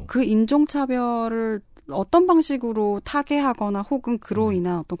 있어서만큼은 그 인종차별을 어떤 방식으로 타개하거나 혹은 그로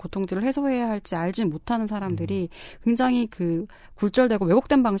인한 어떤 고통들을 해소해야 할지 알지 못하는 사람들이 굉장히 굴절되고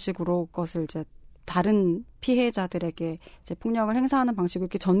왜곡된 방식으로 그것을 이제 다른 피해자들에게 이제 폭력을 행사하는 방식으로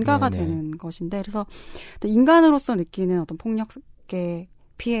이렇게 전가가 네네. 되는 것인데, 그래서 인간으로서 느끼는 어떤 폭력의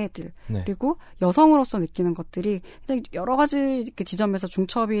피해들, 네. 그리고 여성으로서 느끼는 것들이 굉장히 여러 가지 지점에서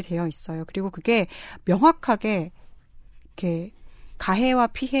중첩이 되어 있어요. 그리고 그게 명확하게 이렇게 가해와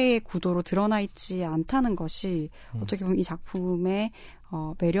피해의 구도로 드러나 있지 않다는 것이 어떻게 보면 이 작품의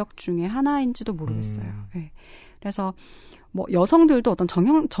매력 중에 하나인지도 모르겠어요. 네. 그래서 뭐 여성들도 어떤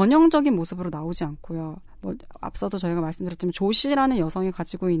전형적인 모습으로 나오지 않고요. 뭐 앞서도 저희가 말씀드렸지만 조시라는 여성이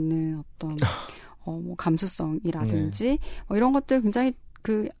가지고 있는 어떤 뭐 감수성이라든지 뭐 이런 것들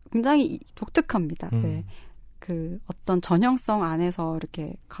굉장히 독특합니다. 네. 어떤 전형성 안에서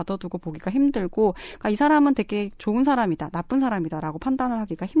이렇게 가둬두고 보기가 힘들고, 그러니까 이 사람은 되게 좋은 사람이다, 나쁜 사람이다라고 판단을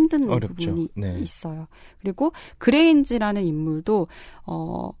하기가 힘든 어렵죠. 부분이 네. 있어요. 그리고 그레인지라는 인물도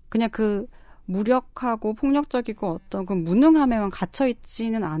그냥 무력하고 폭력적이고 어떤 무능함에만 gat혀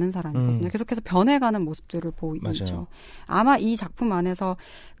있지는 않은 사람이거든요. 계속해서 변해가는 모습들을 보이죠. 맞아요. 아마 이 작품 안에서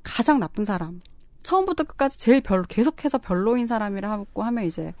가장 나쁜 사람, 처음부터 끝까지 제일 계속해서 별로인 사람이라고 하면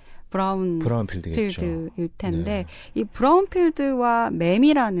이제 브라운필드일 텐데, 네. 이 브라운필드와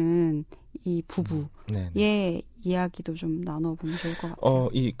맴이라는 이 부부의 네. 이야기도 좀 나눠보면 좋을 것 같아요.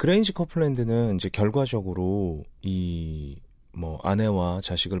 이 그레인지 코플랜드는 이제 결과적으로 아내와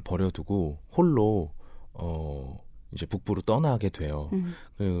자식을 버려두고 홀로 이제 북부로 떠나게 돼요.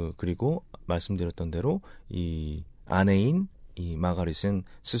 그리고 말씀드렸던 대로 이 아내인 이 마가릿은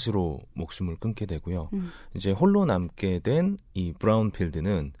스스로 목숨을 끊게 되고요. 이제 홀로 남게 된 이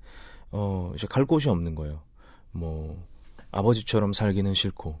브라운필드는 이제 갈 곳이 없는 거예요. 뭐 아버지처럼 살기는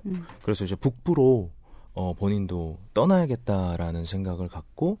싫고, 그래서 이제 북부로 본인도 떠나야겠다라는 생각을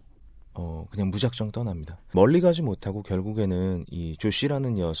갖고 그냥 무작정 떠납니다. 멀리 가지 못하고 결국에는 이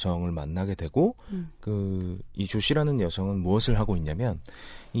조시라는 여성을 만나게 되고, 이 조시라는 여성은 무엇을 하고 있냐면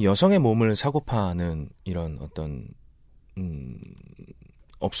이 여성의 몸을 사고 파는 이런 어떤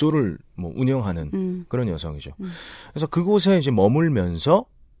업소를 운영하는 그런 여성이죠. 그래서 그곳에 이제 머물면서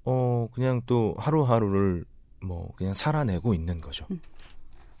그냥 또 하루하루를 그냥 살아내고 있는 거죠.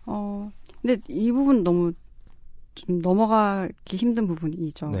 근데 이 부분 너무 좀 넘어가기 힘든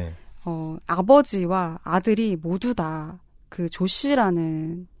부분이죠. 네. 아버지와 아들이 모두 다 그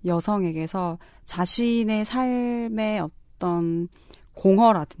조씨라는 여성에게서 자신의 삶의 어떤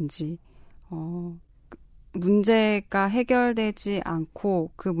공허라든지 문제가 해결되지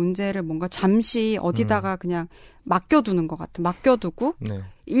않고 그 문제를 뭔가 잠시 어디다가 그냥 맡겨두는 것 같아. 맡겨두고 네.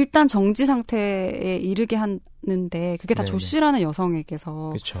 일단 정지 상태에 이르게 하는데 그게 다 조씨라는 여성에게서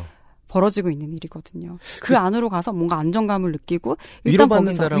그쵸. 벌어지고 있는 일이거든요. 그 안으로 가서 뭔가 안정감을 느끼고 일단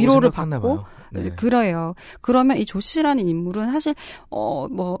거기서 위로를 받고 네. 그래요. 그러면 이 조 씨라는 인물은 사실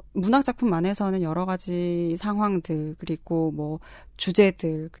뭐 문학 작품 안에서는 여러 가지 상황들 그리고 뭐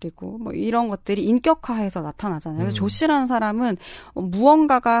주제들 그리고 뭐 이런 것들이 인격화해서 나타나잖아요. 그래서 조 씨라는 사람은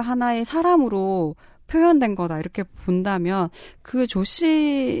무언가가 하나의 사람으로 표현된 거다 이렇게 본다면 그 조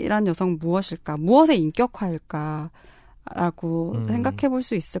씨란 여성은 무엇일까? 무엇의 인격화일까? 라고 생각해 볼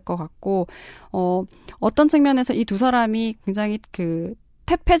수 있을 것 같고 어떤 측면에서 이 두 사람이 굉장히 그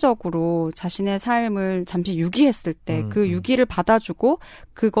태폐적으로 자신의 삶을 잠시 유기했을 때 그 유기를 받아주고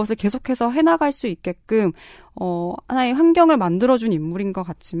그것을 계속해서 해나갈 수 있게끔 하나의 환경을 만들어준 인물인 것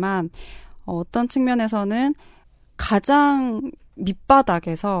같지만 어떤 측면에서는 가장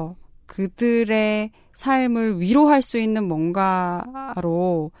밑바닥에서 그들의 삶을 위로할 수 있는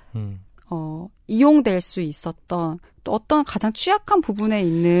뭔가로 이용될 수 있었던 또 어떤 가장 취약한 부분에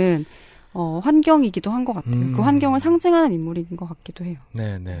있는 환경이기도 한 것 같아요. 그 환경을 상징하는 인물인 것 같기도 해요.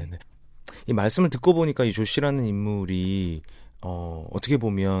 네. 이 말씀을 듣고 보니까 이 조 씨라는 인물이 어떻게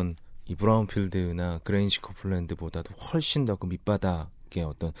보면 이 브라운필드나 그레인지 코플랜드보다도 훨씬 더 그 밑바닥의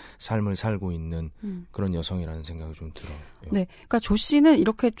어떤 삶을 살고 있는 그런 여성이라는 생각이 좀 들어요. 네, 그러니까 조 씨는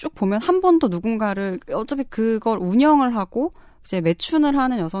이렇게 쭉 보면 한 번도 누군가를 어차피 그걸 운영을 하고 이제 매춘을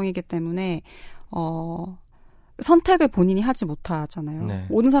하는 여성이기 때문에 선택을 본인이 하지 못하잖아요. 네.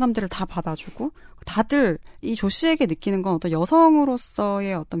 모든 사람들을 다 받아주고 다들 이 조 씨에게 느끼는 건 어떤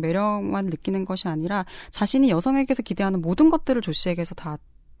여성으로서의 어떤 매력만 느끼는 것이 아니라 자신이 여성에게서 기대하는 모든 것들을 조 씨에게서 다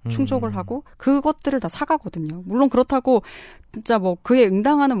충족을 하고 그것들을 다 사가거든요. 물론 그렇다고 진짜 뭐 그에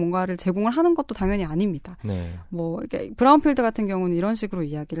응당하는 뭔가를 제공을 하는 것도 당연히 아닙니다. 네. 뭐 이렇게 브라운필드 같은 경우는 이런 식으로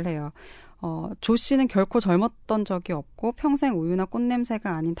이야기를 해요. 조 씨는 결코 젊었던 적이 없고 평생 우유나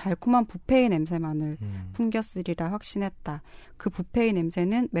꽃냄새가 아닌 달콤한 부패의 냄새만을 풍겼으리라 확신했다. 그 부패의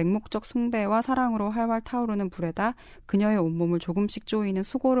냄새는 맹목적 숭배와 사랑으로 활활 타오르는 불에다 그녀의 온몸을 조금씩 조이는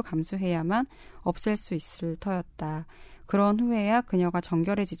수고를 감수해야만 없앨 수 있을 터였다. 그런 후에야 그녀가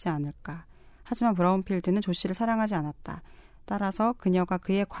정결해지지 않을까. 하지만 브라운필드는 조 씨를 사랑하지 않았다. 따라서 그녀가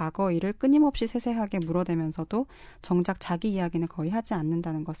그의 과거 일을 끊임없이 세세하게 물어대면서도 정작 자기 이야기는 거의 하지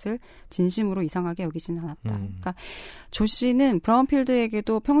않는다는 것을 진심으로 이상하게 여기진 않았다. 그러니까 조 씨는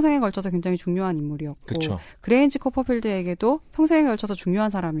브라운필드에게도 평생에 걸쳐서 굉장히 중요한 인물이었고 그쵸. 그레인지 코퍼필드에게도 평생에 걸쳐서 중요한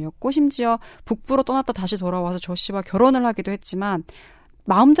사람이었고 심지어 북부로 떠났다 다시 돌아와서 조 씨와 결혼을 하기도 했지만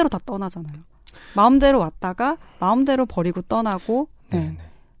마음대로 다 떠나잖아요. 마음대로 왔다가 마음대로 버리고 떠나고 네.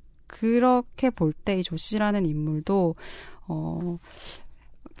 그렇게 볼 때 이 조 씨라는 인물도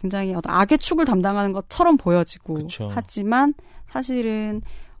굉장히 어떤 악의 축을 담당하는 것처럼 보여지고 그쵸. 하지만 사실은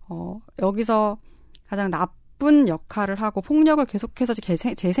여기서 가장 나쁜 역할을 하고 폭력을 계속해서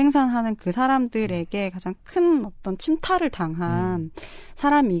재생산하는 그 사람들에게 가장 큰 어떤 침탈을 당한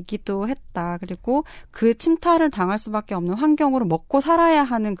사람이기도 했다. 그리고 그 침탈을 당할 수밖에 없는 환경으로 먹고 살아야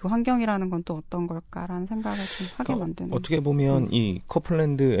하는 그 환경이라는 건 또 어떤 걸까라는 생각을 좀 하게 만드는. 어떻게 보면 이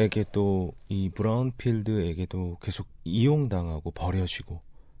코플랜드에게도 이 브라운필드에게도 계속 이용당하고 버려지고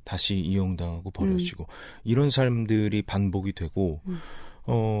다시 이용당하고 버려지고 이런 삶들이 반복이 되고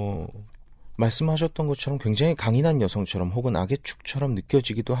말씀하셨던 것처럼 굉장히 강인한 여성처럼 혹은 악의 축처럼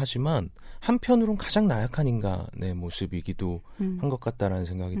느껴지기도 하지만 한편으로는 가장 나약한 인간의 모습이기도 한 것 같다라는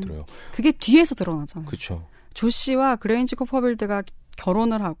생각이 들어요. 그게 뒤에서 드러나잖아요. 그렇죠. 조 씨와 그레인지 코퍼필드가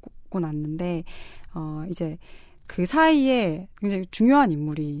결혼을 하고 났는데 이제 그 사이에 굉장히 중요한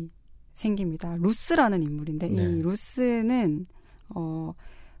인물이 생깁니다. 루스라는 인물인데 네. 이 루스는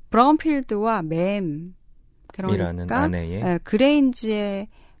브라운필드와 맴 그러니까 아내의 그레인지의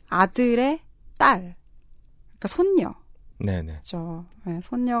아들의 딸, 그러니까 손녀. 네네. 그렇죠. 네,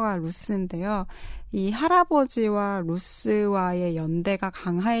 손녀가 루스인데요. 이 할아버지와 루스와의 연대가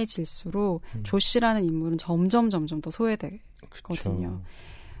강화해질수록 조 씨라는 인물은 점점 더 소외되거든요. 그쵸.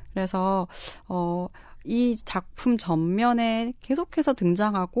 그래서 이 작품 전면에 계속해서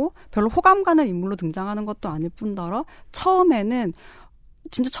등장하고 별로 호감 가는 인물로 등장하는 것도 아닐 뿐더러 처음에는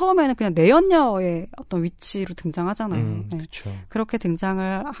그냥 내연녀의 어떤 위치로 등장하잖아요. 네. 그렇게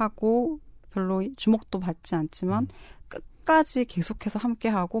등장을 하고 별로 주목도 받지 않지만 끝까지 계속해서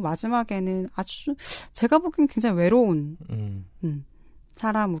함께하고 마지막에는 아주 제가 보기엔 굉장히 외로운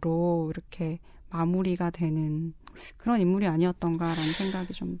사람으로 이렇게 마무리가 되는 그런 인물이 아니었던가라는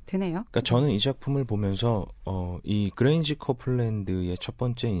생각이 좀 드네요. 그러니까 저는 이 작품을 보면서 이 그레인지 코플랜드의 첫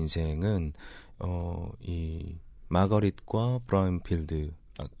번째 인생은 이 마거릿과 브라운필드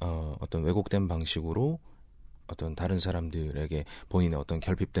어떤 왜곡된 방식으로 어떤 다른 사람들에게 본인의 어떤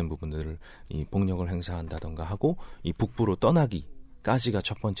결핍된 부분들을 이 폭력을 행사한다던가 하고 이 북부로 떠나기까지가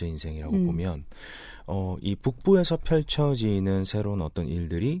첫 번째 인생이라고 보면 이 북부에서 펼쳐지는 새로운 어떤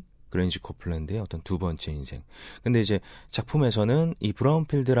일들이 그레인지 코플랜드의 어떤 두 번째 인생. 근데 이제 작품에서는 이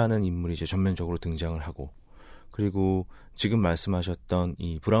브라운필드라는 인물이 이제 전면적으로 등장을 하고, 그리고 지금 말씀하셨던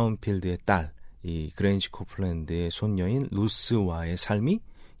이 브라운필드의 딸, 이 그레인지 코플랜드의 손녀인 루스와의 삶이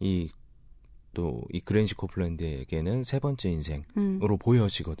이 그레인지 코플랜드에게는 세 번째 인생으로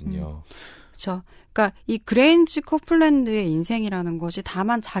보여지거든요. 그렇죠. 그러니까 이 그레인지 코플랜드의 인생이라는 것이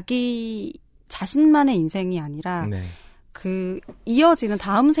다만 자기 자신만의 인생이 아니라 네. 그 이어지는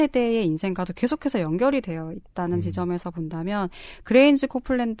다음 세대의 인생과도 계속해서 연결이 되어 있다는 지점에서 본다면 그레인지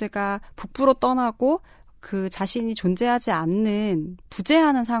코플랜드가 북부로 떠나고 그 자신이 존재하지 않는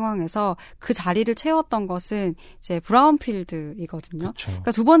부재하는 상황에서 그 자리를 채웠던 것은 이제 브라운필드이거든요. 그쵸.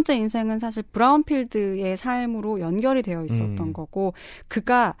 그러니까 두 번째 인생은 사실 브라운필드의 삶으로 연결이 되어 있었던 거고,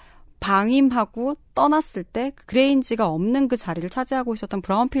 그가 방임하고 떠났을 때 그레인지가 없는 그 자리를 차지하고 있었던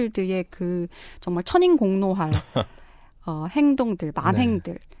브라운필드의 그 정말 천인공노할 행동들,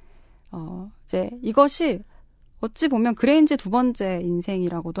 만행들. 이제 이것이 어찌 보면 그레인지의 두 번째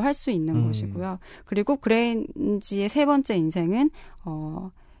인생이라고도 할 수 있는 것이고요. 그리고 그레인지의 세 번째 인생은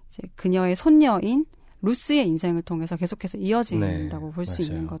이제 그녀의 손녀인 루스의 인생을 통해서 계속해서 이어진다고 볼 수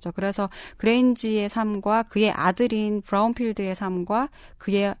있는 거죠. 그래서 그레인지의 삶과 그의 아들인 브라운필드의 삶과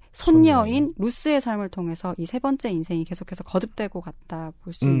그의 손녀인 루스의 삶을 통해서 이 세 번째 인생이 계속해서 거듭되고 갔다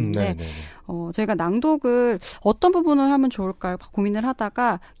볼 수 있는데 저희가 낭독을 어떤 부분을 하면 좋을까 고민을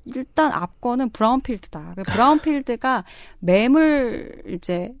하다가 일단 앞거는 브라운필드다. 브라운필드가 매물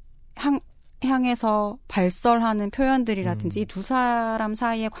이제 향해서 발설하는 표현들이라든지 이 두 사람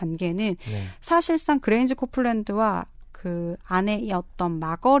사이의 관계는 사실상 그레인지 코플랜드와 그 아내였던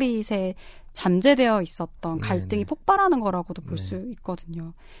마거릿에 잠재되어 있었던 갈등이 폭발하는 거라고도 볼 수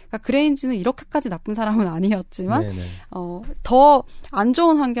있거든요. 그러니까 그레인지는 이렇게까지 나쁜 사람은 아니었지만 더 안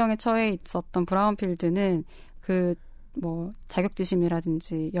좋은 환경에 처해 있었던 브라운필드는 그 뭐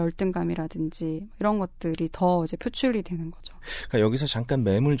자격지심이라든지 열등감이라든지 이런 것들이 더 이제 표출이 되는 거죠. 그러니까 여기서 잠깐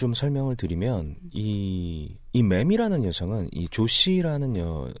맴을 좀 설명을 드리면 이 맴이라는 여성은 이 조씨라는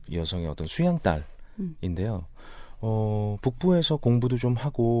여성의 어떤 수양딸인데요. 북부에서 공부도 좀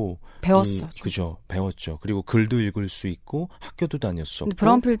하고 배웠어. 그죠. 배웠죠. 그리고 글도 읽을 수 있고 학교도 다녔었고. 근데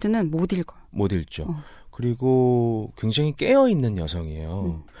브라운필드는 못 읽어요. 못 읽죠. 그리고 굉장히 깨어있는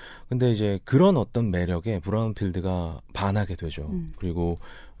여성이에요. 근데 이제 그런 어떤 매력에 브라운필드가 반하게 되죠. 그리고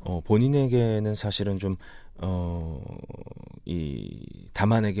본인에게는 사실은 좀 이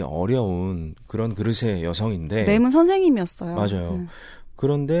담아내기 어려운 그런 그릇의 여성인데 맴은 선생님이었어요. 맞아요.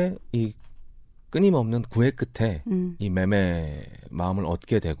 그런데 이 끊임없는 구애 끝에 이 맴의 마음을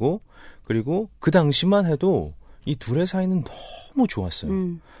얻게 되고, 그리고 그 당시만 해도 이 둘의 사이는 너무 좋았어요.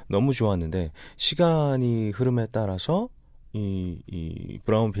 너무 좋았는데 시간이 흐름에 따라서 이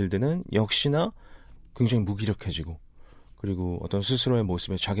브라운필드는 역시나 굉장히 무기력해지고, 그리고 어떤 스스로의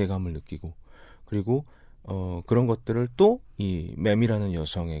모습에 자괴감을 느끼고, 그리고 그런 것들을 또 이 맴이라는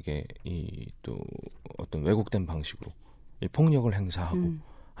여성에게 이 또 어떤 왜곡된 방식으로 이 폭력을 행사하고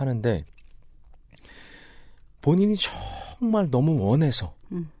하는데, 본인이 정말 너무 원해서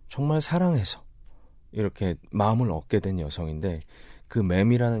정말 사랑해서 이렇게 마음을 얻게 된 여성인데, 그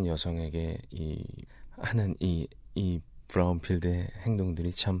맴이라는 여성에게 하는 이 브라운필드의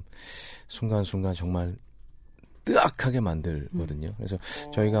행동들이 참 순간순간 정말 뜨악하게 만들거든요. 그래서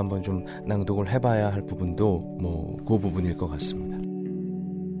저희가 한번 좀 낭독을 해봐야 할 부분도 뭐 그 부분일 것 같습니다.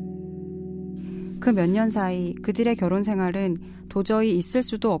 그 몇 년 사이 그들의 결혼 생활은 도저히 있을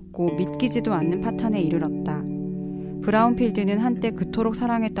수도 없고 믿기지도 않는 파탄에 이르렀다. 브라운필드는 한때 그토록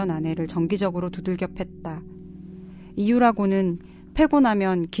사랑했던 아내를 정기적으로 두들겨 팼다. 이유라고는 패고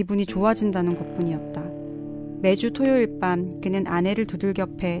나면 기분이 좋아진다는 것뿐이었다. 매주 토요일 밤 그는 아내를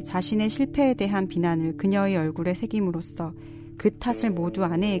두들겨 패 자신의 실패에 대한 비난을 그녀의 얼굴에 새김으로써 그 탓을 모두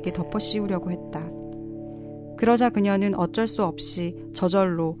아내에게 덮어씌우려고 했다. 그러자 그녀는 어쩔 수 없이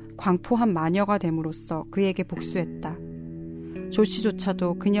저절로 광포한 마녀가 됨으로써 그에게 복수했다.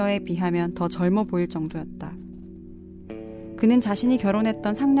 조씨조차도 그녀에 비하면 더 젊어 보일 정도였다. 그는 자신이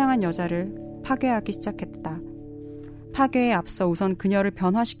결혼했던 상냥한 여자를 파괴하기 시작했다. 파괴에 앞서 우선 그녀를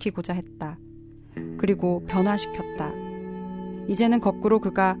변화시키고자 했다. 그리고 변화시켰다. 이제는 거꾸로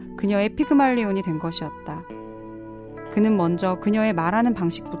그가 그녀의 피그말리온이 된 것이었다. 그는 먼저 그녀의 말하는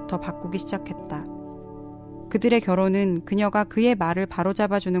방식부터 바꾸기 시작했다. 그들의 결혼은 그녀가 그의 말을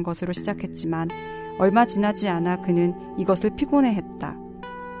바로잡아주는 것으로 시작했지만 얼마 지나지 않아 그는 이것을 피곤해했다.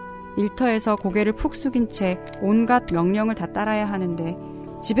 일터에서 고개를 푹 숙인 채 온갖 명령을 다 따라야 하는데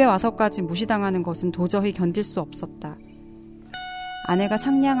집에 와서까지 무시당하는 것은 도저히 견딜 수 없었다. 아내가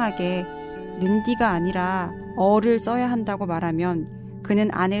상냥하게 는디가 아니라 어를 써야 한다고 말하면 그는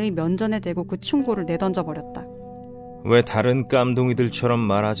아내의 면전에 대고 그 충고를 내던져버렸다. 왜 다른 깜둥이들처럼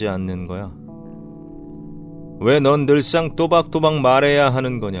말하지 않는 거야? 왜 넌 늘상 또박또박 말해야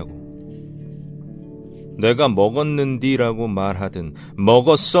하는 거냐고. 내가 먹었는디라고 말하든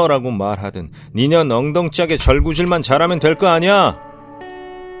먹었어라고 말하든 니년 엉덩짝에 절구질만 잘하면 될 거 아니야?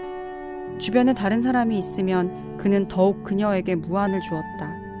 주변에 다른 사람이 있으면 그는 더욱 그녀에게 무안을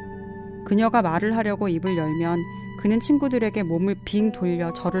주었다. 그녀가 말을 하려고 입을 열면 그는 친구들에게 몸을 빙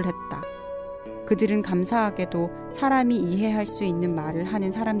돌려 절을 했다. 그들은 감사하게도 사람이 이해할 수 있는 말을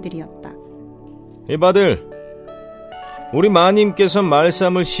하는 사람들이었다. 이봐들, 우리 마님께서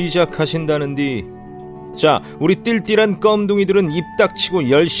말씀을 시작하신다는디, 자, 우리 띨띨한 껌둥이들은 입 닥치고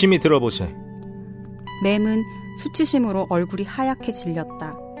열심히 들어보세. 맴은 수치심으로 얼굴이 하얗게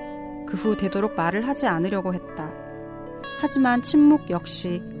질렸다. 그 후 되도록 말을 하지 않으려고 했다. 하지만 침묵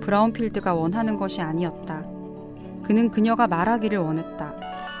역시 브라운필드가 원하는 것이 아니었다. 그는 그녀가 말하기를 원했다.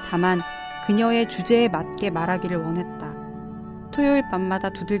 다만 그녀의 주제에 맞게 말하기를 원했다. 토요일 밤마다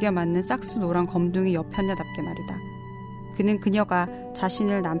두들겨 맞는 싹수 노란 검둥이 여편녀답게 말이다. 그는 그녀가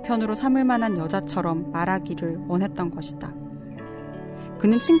자신을 남편으로 삼을 만한 여자처럼 말하기를 원했던 것이다.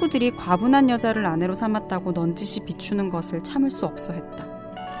 그는 친구들이 과분한 여자를 아내로 삼았다고 넌지시 비추는 것을 참을 수 없어 했다.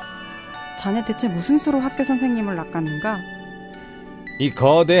 자네 대체 무슨 수로 학교 선생님을 낚았는가? 이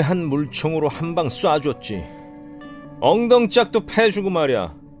거대한 물총으로 한 방 쏴줬지. 엉덩짝도 패주고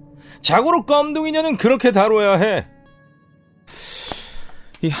말이야. 자고로 껌둥이녀는 그렇게 다뤄야 해.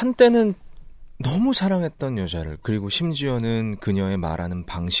 이 한때는 너무 사랑했던 여자를, 그리고 심지어는 그녀의 말하는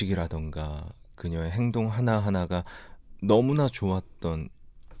방식이라던가 그녀의 행동 하나하나가 너무나 좋았던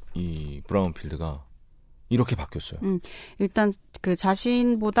이 브라운필드가 이렇게 바뀌었어요. 일단 그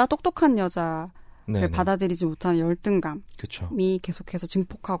자신보다 똑똑한 여자를 네네. 받아들이지 못하는 열등감이 그쵸. 계속해서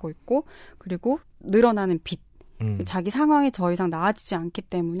증폭하고 있고, 그리고 늘어나는 빚. 자기 상황이 더 이상 나아지지 않기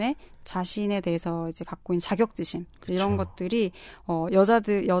때문에 자신에 대해서 이제 갖고 있는 자격지심, 그쵸. 이런 것들이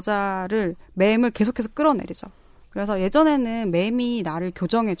여자를 맴을 계속해서 끌어내리죠. 그래서 예전에는 맴이 나를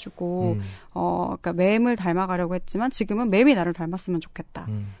교정해주고 그러니까 맴을 닮아가려고 했지만 지금은 맴이 나를 닮았으면 좋겠다.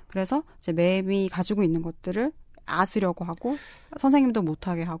 그래서 이제 맴이 가지고 있는 것들을 아으려고 하고 선생님도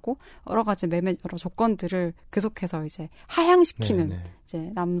못하게 하고 여러 가지 맴의 여러 조건들을 계속해서 이제 하향시키는 네네.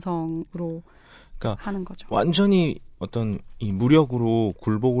 이제 남성으로 그러니까 하는 거죠. 완전히 어떤 이 무력으로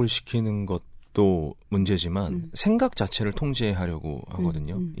굴복을 시키는 것도 문제지만 생각 자체를 통제하려고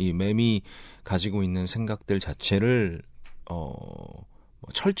하거든요. 이 맴이 가지고 있는 생각들 자체를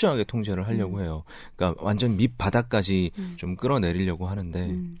철저하게 통제를 하려고 해요. 그러니까 완전 밑바닥까지 좀 끌어내리려고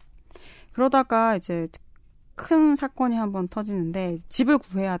하는데 그러다가 이제 큰 사건이 한번 터지는데 집을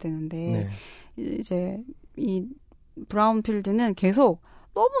구해야 되는데 네. 이제 이 브라운필드는 계속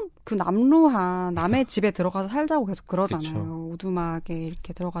너무 그 남루한 남의 집에 들어가서 살자고 계속 그러잖아요. 그쵸. 오두막에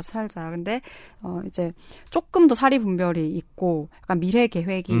이렇게 들어가서 살자. 근데 이제 조금 더 사리 분별이 있고 약간 미래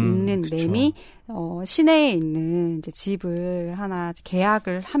계획이 있는 맴이 시내에 있는 이제 집을 하나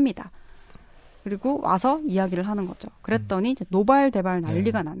계약을 합니다. 그리고 와서 이야기를 하는 거죠. 그랬더니 이제 노발대발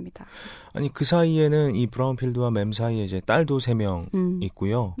난리가 납니다. 아니 그 사이에는 이 브라운필드와 맴 사이에 이제 딸도 3명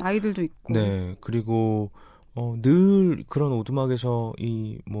있고요. 아이들도 있고. 네. 그리고 늘 그런 오두막에서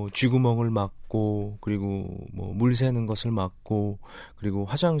이 뭐 쥐구멍을 막고 그리고 뭐 물 새는 것을 막고 그리고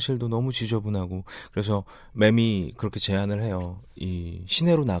화장실도 너무 지저분하고 그래서 맴이 그렇게 제안을 해요. 이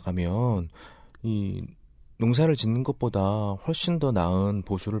시내로 나가면 이 농사를 짓는 것보다 훨씬 더 나은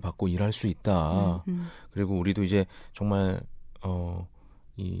보수를 받고 일할 수 있다. 그리고 우리도 이제 정말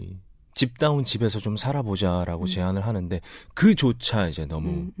이 집다운 집에서 좀 살아보자라고 제안을 하는데 그조차 이제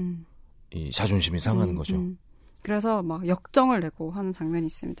너무 이 자존심이 상하는 거죠. 그래서 막 역정을 내고 하는 장면이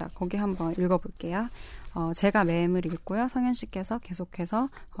있습니다. 거기 한번 읽어볼게요. 제가 맴을 읽고요. 성현 씨께서 계속해서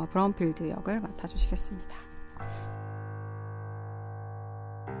브라운필드 역을 맡아주시겠습니다.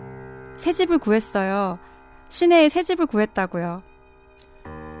 새 집을 구했어요. 시내에 새 집을 구했다고요.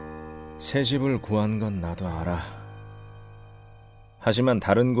 새 집을 구한 건 나도 알아. 하지만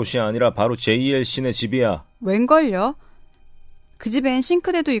다른 곳이 아니라 바로 JL 씨네 집이야. 웬걸요? 그 집엔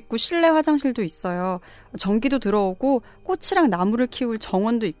싱크대도 있고 실내 화장실도 있어요. 전기도 들어오고 꽃이랑 나무를 키울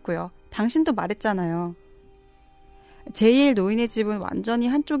정원도 있고요. 당신도 말했잖아요. JL 노인의 집은 완전히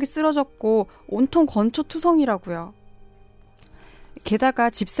한쪽이 쓰러졌고 온통 건초투성이라고요. 게다가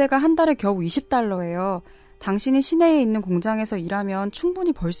집세가 한 달에 겨우 $20예요. 당신이 시내에 있는 공장에서 일하면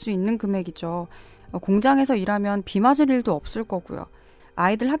충분히 벌 수 있는 금액이죠. 공장에서 일하면 비 맞을 일도 없을 거고요.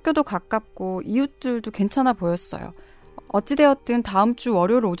 아이들 학교도 가깝고 이웃들도 괜찮아 보였어요. 어찌되었든 다음 주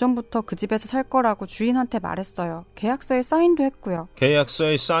월요일 오전부터 그 집에서 살 거라고 주인한테 말했어요. 계약서에 사인도 했고요.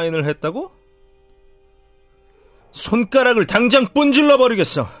 계약서에 사인을 했다고? 손가락을 당장 분질러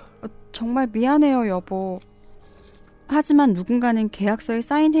버리겠어. 정말 미안해요, 여보. 하지만 누군가는 계약서에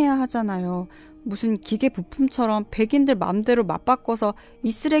사인해야 하잖아요. 무슨 기계 부품처럼 백인들 맘대로 맞바꿔서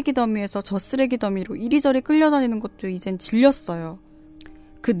이 쓰레기 더미에서 저 쓰레기 더미로 이리저리 끌려다니는 것도 이젠 질렸어요.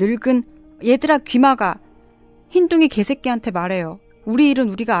 그 늙은 얘들아 귀 막아. 흰둥이 개새끼한테 말해요. 우리 일은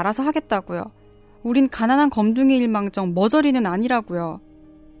우리가 알아서 하겠다고요. 우린 가난한 검둥이 일망정 머저리는 아니라고요.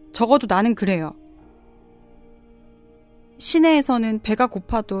 적어도 나는 그래요. 시내에서는 배가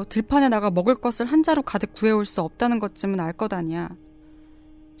고파도 들판에 나가 먹을 것을 한 자루 가득 구해올 수 없다는 것쯤은 알 것 아니야.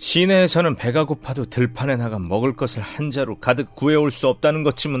 시내에서는 배가 고파도 들판에 나가 먹을 것을 한 자루 가득 구해올 수 없다는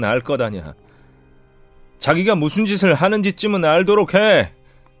것쯤은 알 것 아니야. 자기가 무슨 짓을 하는지쯤은 알도록 해.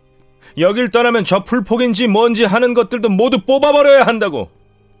 여길 떠나면 저 풀폭인지 뭔지 하는 것들도 모두 뽑아버려야 한다고.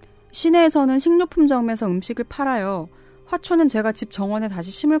 시내에서는 식료품점에서 음식을 팔아요. 화초는 제가 집 정원에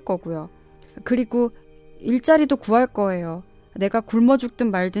다시 심을 거고요. 그리고 일자리도 구할 거예요. 내가 굶어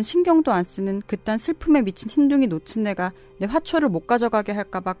죽든 말든 신경도 안 쓰는 그딴 슬픔에 미친 흰둥이 놓친 내가 내 화초를 못 가져가게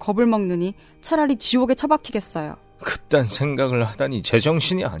할까봐 겁을 먹느니 차라리 지옥에 처박히겠어요. 그딴 생각을 하다니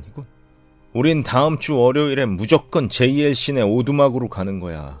제정신이 아니군. 우린 다음 주 월요일에 무조건 JLC네 오두막으로 가는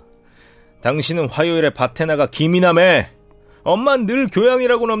거야. 당신은 화요일에 밭에 나가 김이나 매. 엄만 늘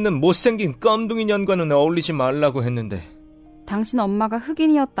교양이라고는 없는 못생긴 껌둥이 년과는 어울리지 말라고 했는데. 당신 엄마가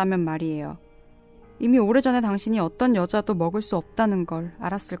흑인이었다면 말이에요. 이미 오래전에 당신이 어떤 여자도 먹을 수 없다는 걸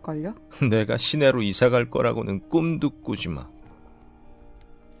알았을걸요? 내가 시내로 이사갈 거라고는 꿈도 꾸지 마.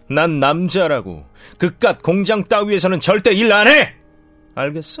 난 남자라고. 그깟 공장 따위에서는 절대 일 안 해!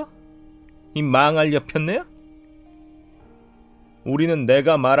 알겠어? 이 망할 여편네야? 우리는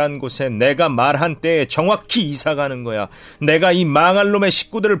내가 말한 곳에 내가 말한 때에 정확히 이사가는 거야. 내가 이 망할 놈의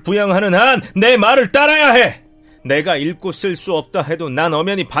식구들을 부양하는 한 내 말을 따라야 해! 내가 읽고 쓸 수 없다 해도 난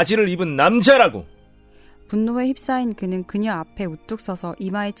엄연히 바지를 입은 남자라고. 분노에 휩싸인 그는 그녀 앞에 우뚝 서서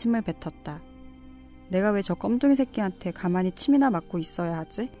이마에 침을 뱉었다. 내가 왜 저 껌둥이 새끼한테 가만히 침이나 맞고 있어야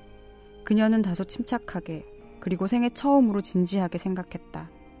하지? 그녀는 다소 침착하게 그리고 생애 처음으로 진지하게 생각했다.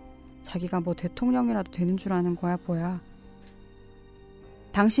 자기가 뭐 대통령이라도 되는 줄 아는 거야 뭐야.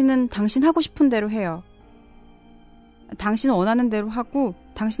 당신은 당신 하고 싶은 대로 해요. 당신 원하는 대로 하고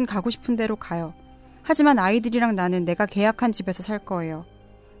당신 가고 싶은 대로 가요. 하지만 아이들이랑 나는 내가 계약한 집에서 살 거예요.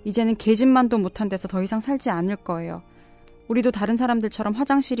 이제는 계집만도 못한 데서 더 이상 살지 않을 거예요. 우리도 다른 사람들처럼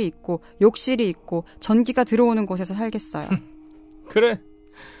화장실이 있고 욕실이 있고 전기가 들어오는 곳에서 살겠어요. 그래.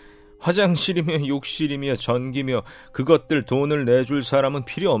 화장실이며 욕실이며 전기며 그것들 돈을 내줄 사람은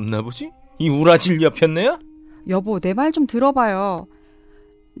필요 없나 보지? 이 우라질 여편네야? 여보, 내 말 좀 들어봐요.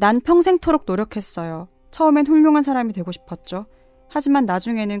 난 평생토록 노력했어요. 처음엔 훌륭한 사람이 되고 싶었죠. 하지만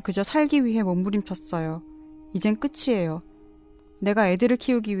나중에는 그저 살기 위해 몸부림쳤어요. 이젠 끝이에요. 내가 애들을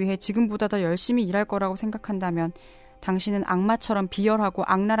키우기 위해 지금보다 더 열심히 일할 거라고 생각한다면 당신은 악마처럼 비열하고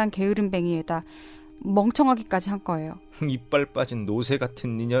악랄한 게으름뱅이에다 멍청하기까지 한 거예요. 이빨 빠진 노새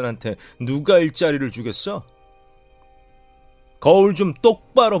같은 니년한테 누가 일자리를 주겠어? 거울 좀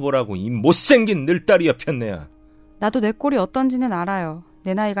똑바로 보라고 이 못생긴 늘다리 여편네야. 나도 내 꼴이 어떤지는 알아요.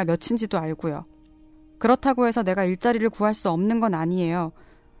 내 나이가 몇인지도 알고요. 그렇다고 해서 내가 일자리를 구할 수 없는 건 아니에요.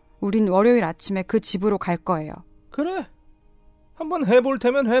 우린 월요일 아침에 그 집으로 갈 거예요. 그래. 한번 해볼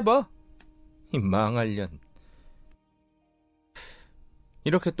테면 해봐. 이 망할년.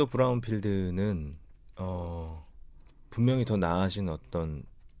 이렇게 또 브라운필드는 분명히 더 나아진 어떤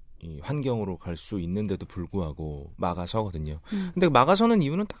이 환경으로 갈 수 있는데도 불구하고 막아서거든요. 근데 막아서는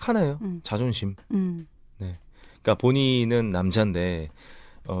이유는 딱 하나예요. 자존심. 네. 그러니까 본인은 남자인데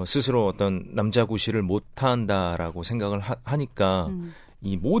스스로 어떤 남자 구실을 못한다라고 생각을 하니까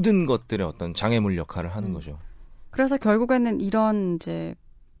이 모든 것들의 어떤 장애물 역할을 하는 거죠. 그래서 결국에는 이런 이제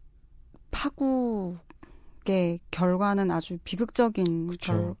파국의 결과는 아주 비극적인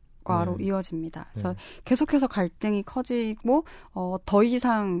그쵸. 결과로 네. 이어집니다. 그래서 계속해서 갈등이 커지고 더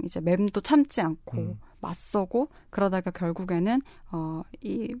이상 이제 맴도 참지 않고 맞서고 그러다가 결국에는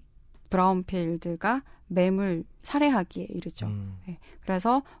이 브라운필드가 맴을 살해하기에 이르죠. 네.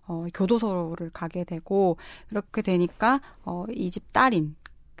 그래서 교도소를 가게 되고 그렇게 되니까 이 집 딸인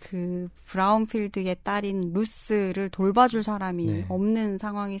그 브라운필드의 딸인 루스를 돌봐줄 사람이 없는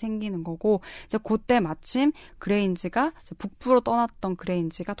상황이 생기는 거고 이제 그때 마침 그레인지가 북부로 떠났던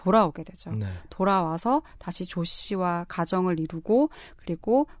그레인지가 돌아오게 되죠. 네. 돌아와서 다시 조 씨와 가정을 이루고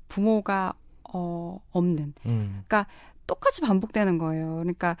그리고 부모가 없는. 그러니까 똑같이 반복되는 거예요.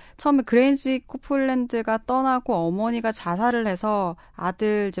 그러니까 처음에 그레인지 코플랜드가 떠나고 어머니가 자살을 해서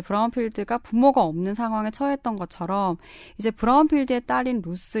아들 이제 브라운필드가 부모가 없는 상황에 처했던 것처럼 이제 브라운필드의 딸인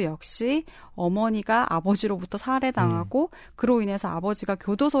루스 역시 어머니가 아버지로부터 살해당하고 그로 인해서 아버지가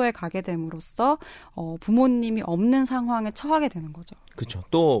교도소에 가게 됨으로써 부모님이 없는 상황에 처하게 되는 거죠. 그렇죠.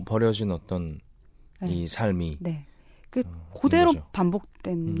 또 버려진 어떤 이 삶이. 네. 그대로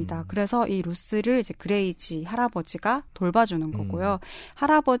반복됩니다. 그래서 이 루스를 이제 그레인지 할아버지가 돌봐주는 거고요.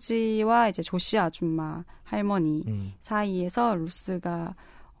 할아버지와 이제 조씨 아줌마 할머니 사이에서 루스가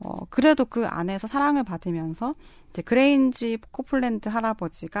그래도 그 안에서 사랑을 받으면서 이제 그레인지 코플랜드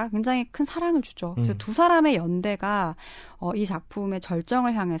할아버지가 굉장히 큰 사랑을 주죠. 그래서 두 사람의 연대가 이 작품의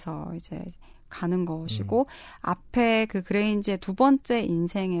절정을 향해서 이제 가는 것이고 앞에 그 그레인지의 두 번째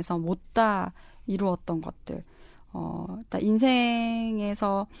인생에서 못다 이루었던 것들,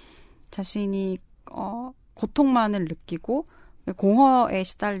 인생에서 자신이 고통만을 느끼고 공허에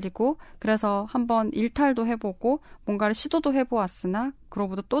시달리고 그래서 한번 일탈도 해보고 뭔가를 시도도 해보았으나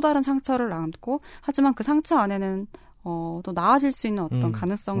그로부터 또 다른 상처를 안고 하지만 그 상처 안에는 또 나아질 수 있는 어떤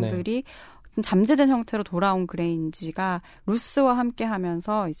가능성들이 잠재된 형태로 돌아온 그레인지가 루스와 함께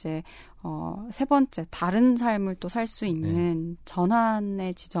하면서 이제 세 번째 다른 삶을 또 살 수 있는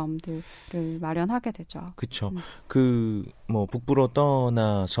전환의 지점들을 마련하게 되죠. 그렇죠. 뭐 북부로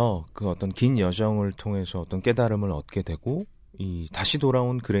떠나서 그 어떤 긴 여정을 통해서 어떤 깨달음을 얻게 되고 이 다시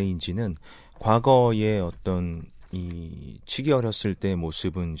돌아온 그레인지는 과거의 어떤 이 치기 어렸을 때의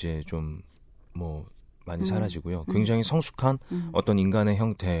모습은 이제 좀 뭐 많이 사라지고요. 굉장히 성숙한 어떤 인간의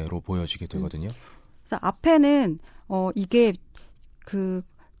형태로 보여지게 되거든요. 그래서 앞에는 이게 그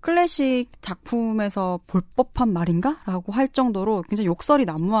클래식 작품에서 볼 법한 말인가? 라고 할 정도로 굉장히 욕설이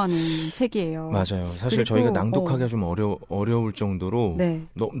난무하는 책이에요. 맞아요. 사실 저희가 낭독하기가 좀 어려울 정도로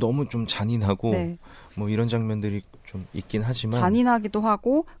너무 좀 잔인하고 뭐 이런 장면들이 좀 있긴 하지만 잔인하기도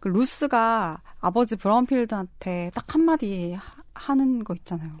하고 그 루스가 아버지 브라운필드한테 딱 한마디 하는 거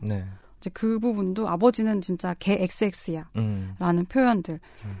있잖아요. 네. 이제 그 부분도 아버지는 진짜 개 XX야 라는 표현들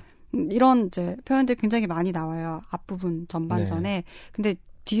이런 이제 표현들이 굉장히 많이 나와요. 앞부분 전반전에. 근데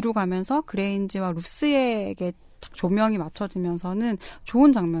뒤로 가면서 그레인지와 루스에게 조명이 맞춰지면서는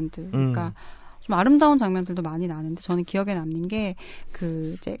좋은 장면들, 그러니까 좀 아름다운 장면들도 많이 나는데 저는 기억에 남는 게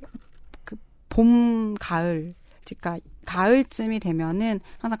그 이제 그 봄, 가을, 그러니까 가을쯤이 되면은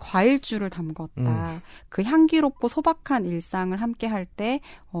항상 과일주를 담궜다. 그 향기롭고 소박한 일상을 함께 할 때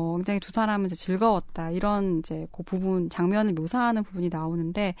굉장히 두 사람은 이제 즐거웠다. 이런 이제 그 부분 장면을 묘사하는 부분이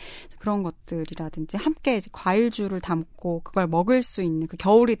나오는데 그런 것들이라든지 함께 이제 과일주를 담고 그걸 먹을 수 있는 그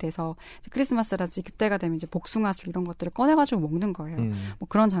겨울이 돼서 크리스마스라든지 그때가 되면 이제 복숭아술 이런 것들을 꺼내가지고 먹는 거예요. 뭐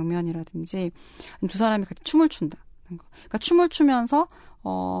그런 장면이라든지 두 사람이 같이 춤을 춘다. 그러니까 춤을 추면서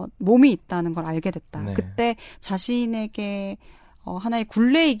몸이 있다는 걸 알게 됐다. 네. 그때 자신에게 하나의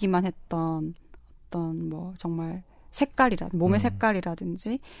굴레이기만 했던 어떤 뭐 정말 몸의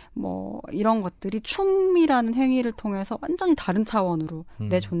색깔이라든지 뭐 이런 것들이 춤이라는 행위를 통해서 완전히 다른 차원으로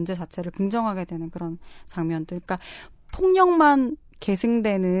내 존재 자체를 긍정하게 되는 그런 장면들. 그러니까 폭력만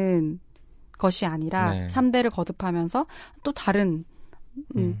계승되는 것이 아니라 3대를 거듭하면서 또 다른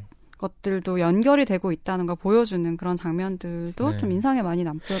것들도 연결이 되고 있다는 걸 보여주는 그런 장면들도 좀 인상에 많이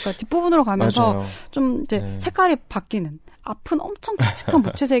남고요. 그러니까 뒷부분으로 가면서 맞아요. 좀 이제 색깔이 바뀌는 앞은 엄청 칙칙한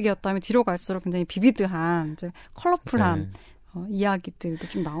무채색이었다면 뒤로 갈수록 굉장히 비비드한 이제 컬러풀한 이야기들도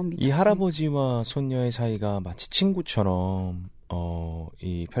좀 나옵니다. 이 할아버지와 손녀의 사이가 마치 친구처럼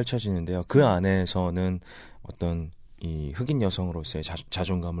이 펼쳐지는데요. 그 안에서는 어떤 이 흑인 여성으로서의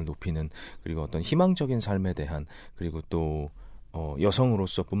자존감을 높이는 그리고 어떤 희망적인 삶에 대한 그리고 또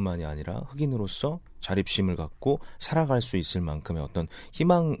여성으로서뿐만이 아니라 흑인으로서 자립심을 갖고 살아갈 수 있을 만큼의 어떤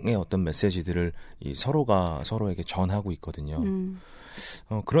희망의 어떤 메시지들을 이 서로가 서로에게 전하고 있거든요.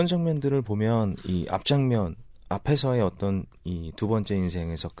 그런 장면들을 보면 이 앞장면 앞에서의 어떤 이 두 번째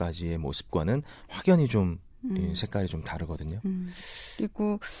인생에서까지의 모습과는 확연히 좀 이 색깔이 좀 다르거든요.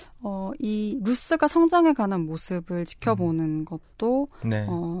 그리고 이 루스가 성장해가는 모습을 지켜보는 것도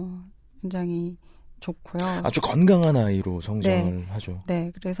굉장히 좋고요. 아주 건강한 아이로 성장을 하죠.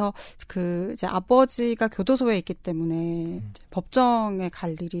 네, 그래서 그 이제 아버지가 교도소에 있기 때문에 이제 법정에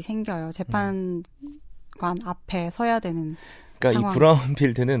갈 일이 생겨요. 재판관 앞에 서야 되는. 그러니까 상황. 이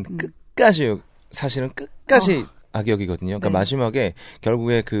브라운필드는 사실은 끝까지 악역이거든요. 그러니까 마지막에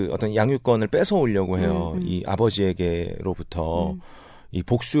결국에 그 어떤 양육권을 뺏어오려고 해요. 이 아버지에게로부터. 이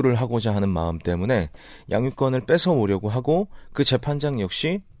복수를 하고자 하는 마음 때문에 양육권을 뺏어오려고 하고 그 재판장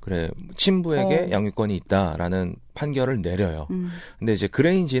역시 친부에게 양육권이 있다라는 판결을 내려요. 근데 이제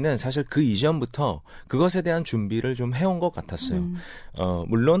그레인지는 사실 그 이전부터 그것에 대한 준비를 좀 해온 것 같았어요.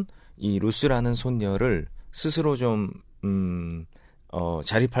 물론 이 루스라는 손녀를 스스로 좀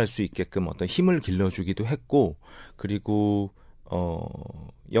자립할 수 있게끔 어떤 힘을 길러주기도 했고 그리고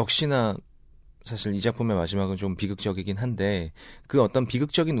역시나 사실 이 작품의 마지막은 좀 비극적이긴 한데 그 어떤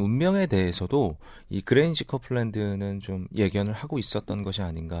비극적인 운명에 대해서도 이 그레인지 코플랜드는 좀 예견을 하고 있었던 것이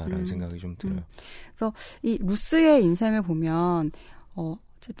아닌가라는 생각이 좀 들어요. 그래서 이 루스의 인생을 보면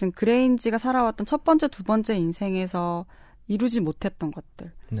어쨌든 그레인지가 살아왔던 첫 번째, 두 번째 인생에서 이루지 못했던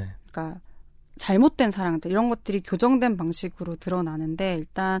것들. 네. 그러니까 잘못된 사랑들 이런 것들이 교정된 방식으로 드러나는데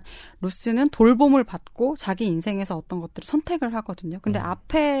일단 루스는 돌봄을 받고 자기 인생에서 어떤 것들을 선택을 하거든요. 근데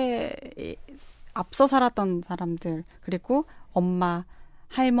앞서 살았던 사람들 그리고 엄마,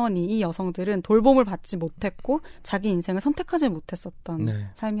 할머니 이 여성들은 돌봄을 받지 못했고 자기 인생을 선택하지 못했었던 네.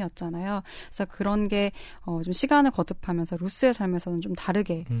 삶이었잖아요. 그래서 그런 게 좀 시간을 거듭하면서 루스의 삶에서는 좀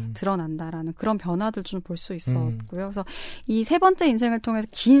다르게 드러난다라는 그런 변화들 좀 볼 수 있었고요. 그래서 이 세 번째 인생을 통해서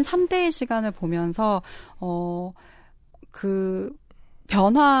긴 3대의 시간을 보면서 그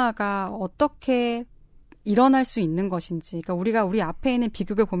변화가 어떻게 일어날 수 있는 것인지, 그러니까 우리 앞에 있는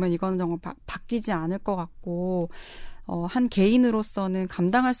비극을 보면 이거는 정말 바뀌지 않을 것 같고. 한 개인으로서는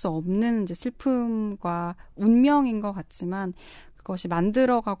감당할 수 없는 이제 슬픔과 운명인 것 같지만 그것이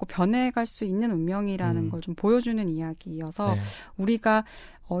만들어가고 변해갈 수 있는 운명이라는 걸 좀 보여주는 이야기여서 네. 우리가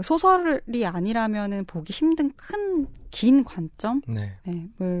소설이 아니라면은 보기 힘든 긴 관점을 네.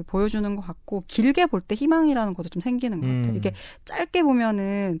 보여주는 것 같고 길게 볼 때 희망이라는 것도 좀 생기는 것 같아요. 이게 짧게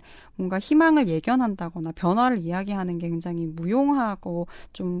보면은 뭔가 희망을 예견한다거나 변화를 이야기하는 게 굉장히 무용하고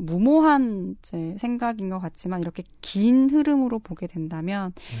좀 무모한 이제 생각인 것 같지만 이렇게 긴 흐름으로 보게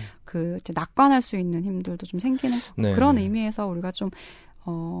된다면 그 이제 낙관할 수 있는 힘들도 좀 생기는 것 같고 네, 그런 네. 의미에서 우리가 좀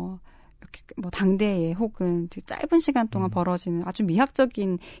이렇게 뭐 당대에 혹은 짧은 시간 동안 벌어지는 아주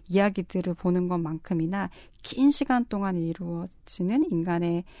미학적인 이야기들을 보는 것만큼이나 긴 시간 동안 이루어지는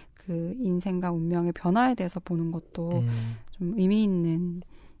인간의 그 인생과 운명의 변화에 대해서 보는 것도 좀 의미 있는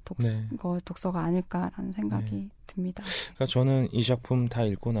독서가 아닐까라는 생각이 듭니다. 그러니까 저는 이 작품 다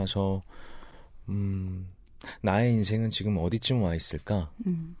읽고 나서 나의 인생은 지금 어디쯤 와 있을까?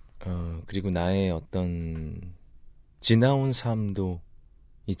 그리고 나의 어떤 지나온 삶도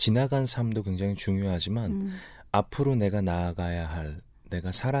이 지나간 삶도 굉장히 중요하지만 앞으로 내가 나아가야 할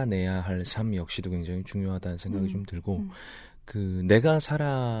내가 살아내야 할 삶 역시도 굉장히 중요하다는 생각이 좀 들고 그 내가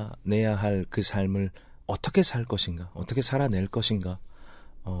살아내야 할 그 삶을 어떻게 살 것인가 어떻게 살아낼 것인가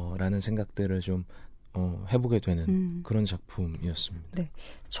라는 생각들을 좀 해보게 되는 그런 작품이었습니다. 네,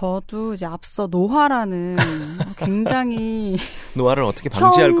 저도 이제 앞서 노화라는 굉장히 노화를 어떻게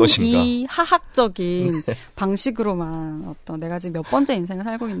방지할 것인가 하학적인 방식으로만 어떤 내가 지금 몇 번째 인생을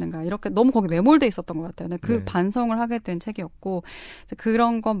살고 있는가 이렇게 너무 거기 매몰돼 있었던 것 같아요. 그 반성을 하게 된 책이었고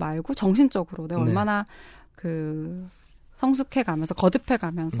그런 것 말고 정신적으로 내가 얼마나 그 성숙해가면서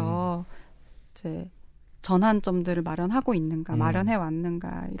거듭해가면서 이제 전환점들을 마련하고 있는가 마련해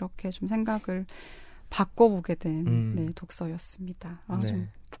왔는가 이렇게 좀 생각을 바꿔보게 된 독서였습니다. 좀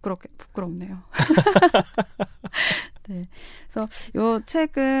부끄럽네요. 네, 그래서 이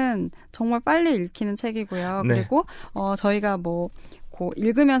책은 정말 빨리 읽히는 책이고요. 네. 그리고 저희가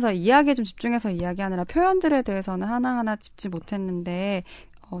읽으면서 이야기에 좀 집중해서 이야기하느라 표현들에 대해서는 하나하나 짚지 못했는데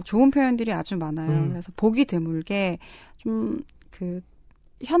좋은 표현들이 아주 많아요. 그래서 보기 드물게 좀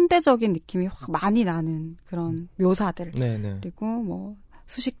현대적인 느낌이 확 많이 나는 그런 묘사들 그리고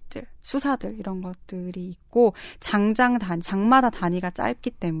수식들, 수사들 이런 것들이 있고 장마다 단위가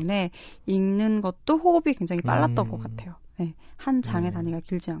짧기 때문에 읽는 것도 호흡이 굉장히 빨랐던 것 같아요. 네, 한 장의 단위가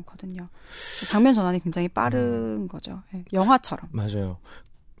길지 않거든요. 장면 전환이 굉장히 빠른 거죠. 네, 영화처럼. 맞아요.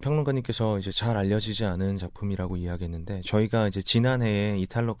 평론가님께서 이제 잘 알려지지 않은 작품이라고 이야기했는데 저희가 이제 지난해에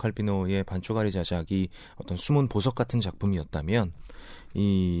이탈로 칼비노의 반쪽짜리 자작이 어떤 숨은 보석 같은 작품이었다면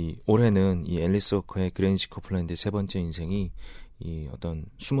이 올해는 이 앨리스 워커의 그레인지 코플랜드의 세 번째 인생이 이 어떤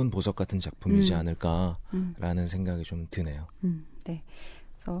숨은 보석 같은 작품이지 않을까라는 생각이 좀 드네요. 네.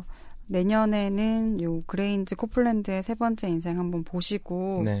 그래서 내년에는 요 그레인지 코플랜드의 세 번째 인생 한번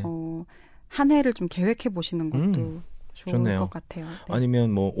보시고 한 해를 좀 계획해 보시는 것도 좋을 좋네요. 것 같아요. 네.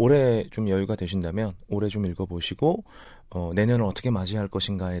 아니면 올해 좀 여유가 되신다면 올해 좀 읽어보시고 내년을 어떻게 맞이할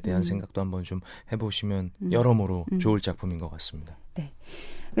것인가에 대한 생각도 한번 좀 해보시면 여러모로 좋을 작품인 것 같습니다. 네.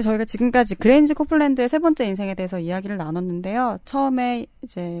 저희가 지금까지 그레인지 코플랜드의 세 번째 인생에 대해서 이야기를 나눴는데요. 처음에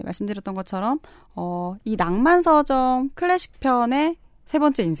이제 말씀드렸던 것처럼 이 낭만서점 클래식 편의 세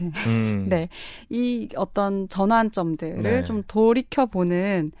번째 인생. 네. 이 어떤 전환점들을 좀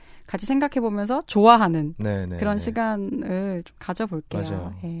돌이켜보는 같이 생각해보면서 좋아하는 그런 시간을 좀 가져볼게요.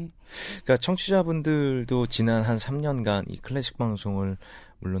 맞아요. 그러니까 청취자분들도 지난 한 3년간 이 클래식 방송을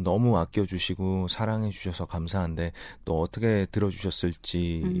물론 너무 아껴주시고 사랑해주셔서 감사한데 또 어떻게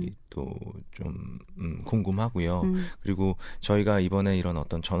들어주셨을지 또 좀 궁금하고요. 그리고 저희가 이번에 이런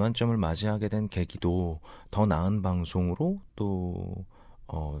어떤 전환점을 맞이하게 된 계기도 더 나은 방송으로 또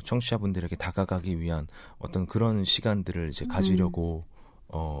청취자분들에게 다가가기 위한 어떤 그런 시간들을 이제 가지려고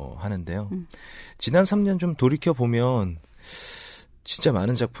하는데요. 지난 3년 좀 돌이켜보면 진짜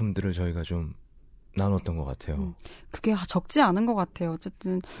많은 작품들을 저희가 좀 나눴던 것 같아요. 그게 적지 않은 것 같아요.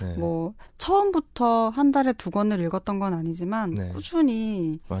 어쨌든 뭐 처음부터 한 달에 2권을 읽었던 건 아니지만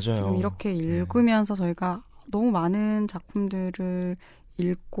꾸준히 맞아요. 지금 이렇게 읽으면서 저희가 너무 많은 작품들을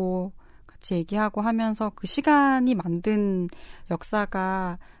읽고 같이 얘기하고 하면서 그 시간이 만든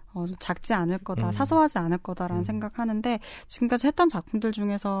역사가 작지 않을 거다, 사소하지 않을 거다라는 생각하는데 지금까지 했던 작품들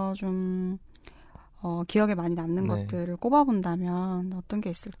중에서 좀 기억에 많이 남는 것들을 꼽아본다면 어떤 게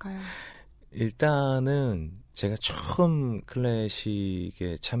있을까요? 일단은 제가 처음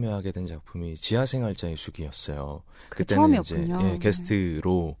클래식에 참여하게 된 작품이 지하생활자의 수기였어요. 그때는 처음이었군요. 이제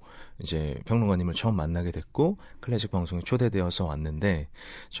게스트로 이제 평론가님을 처음 만나게 됐고 클래식 방송에 초대되어서 왔는데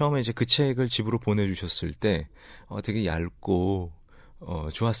처음에 이제 그 책을 집으로 보내주셨을 때 되게 얇고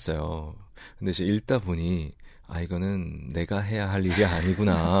좋았어요. 근데 이제 읽다 보니 이거는 내가 해야 할 일이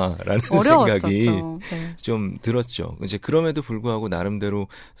아니구나라는 생각이 좀 들었죠. 이제 그럼에도 불구하고 나름대로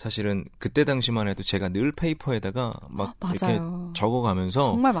사실은 그때 당시만 해도 제가 늘 페이퍼에다가 막 이렇게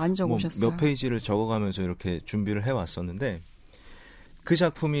적어가면서 정말 많이 적으셨어요. 몇 페이지를 적어가면서 이렇게 준비를 해왔었는데 그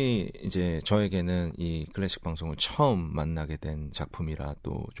작품이 이제 저에게는 이 클래식 방송을 처음 만나게 된 작품이라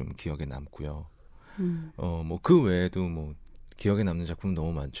또 좀 기억에 남고요. 뭐 그 외에도 뭐 기억에 남는 작품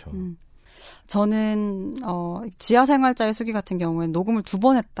너무 많죠. 저는 지하생활자의 수기 같은 경우에는 녹음을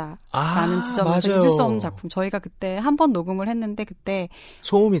 2번 했다라는 지점에서 잊을 수 없는 작품. 저희가 그때 한 번 녹음을 했는데 그때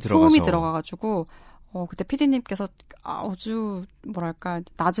소음이 들어가가지고 그때 PD님께서 아주 뭐랄까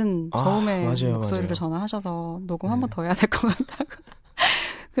낮은 저음의 목소리를 전화하셔서 녹음 한 번 더 해야 될 것 같다고.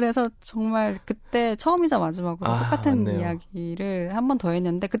 그래서 정말 그때 처음이자 마지막으로 똑같은 이야기를 한 번 더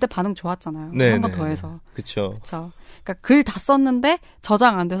했는데 그때 반응 좋았잖아요. 한 번 더 해서. 그렇죠. 그러니까 글 다 썼는데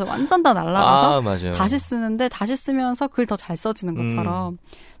저장 안 돼서 완전 다 날라가서 다시 쓰는데 다시 쓰면서 글 더 잘 써지는 것처럼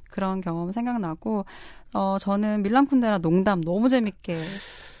그런 경험 생각나고 저는 밀란 쿤데라 농담 너무 재밌게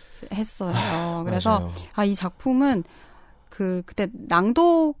했어요. 그래서 이 작품은 그때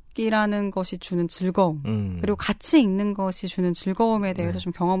낭독이라는 것이 주는 즐거움 그리고 같이 읽는 것이 주는 즐거움에 대해서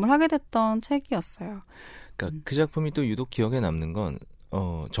좀 경험을 하게 됐던 책이었어요. 그러니까 그 작품이 또 유독 기억에 남는 건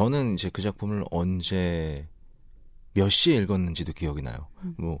저는 이제 그 작품을 언제 몇 시에 읽었는지도 기억이 나요.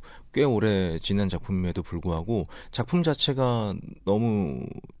 뭐 꽤 오래 지난 작품임에도 불구하고 작품 자체가 너무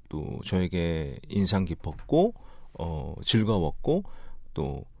또 저에게 인상 깊었고 즐거웠고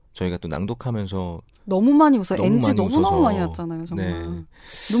또 저희가 또 낭독하면서 너무 많이 웃어요. NG 너무 많이 났잖아요. 정말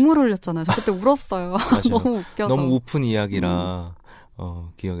눈물 흘렸잖아요. 저 그때 울었어요. 너무 웃겨서. 너무 우픈 이야기라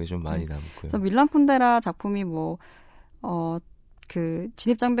기억에 좀 많이 남고요. 그래서 밀란 쿤데라 작품이 뭐 그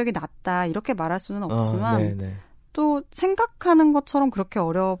진입장벽이 낮다 이렇게 말할 수는 없지만 또 생각하는 것처럼 그렇게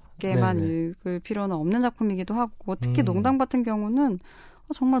어렵게만 읽을 필요는 없는 작품이기도 하고 특히 농담 같은 경우는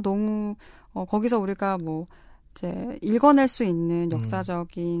정말 너무 거기서 우리가 뭐 이제 읽어낼 수 있는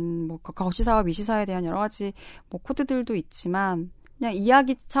역사적인 뭐 거시사와 미시사에 대한 여러 가지 뭐 코드들도 있지만 그냥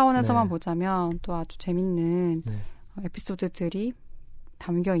이야기 차원에서만 보자면 또 아주 재밌는 에피소드들이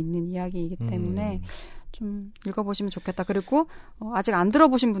담겨 있는 이야기이기 때문에 좀 읽어보시면 좋겠다. 그리고 아직 안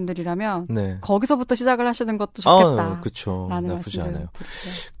들어보신 분들이라면 거기서부터 시작을 하시는 것도 좋겠다. 그렇죠. 라는 나쁘지 않아요.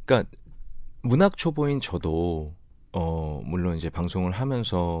 드릴게요. 그러니까 문학 초보인 저도 물론 이제 방송을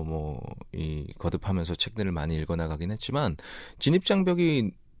하면서 거듭하면서 책들을 많이 읽어나가긴 했지만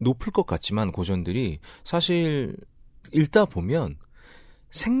진입장벽이 높을 것 같지만 고전들이 사실 읽다 보면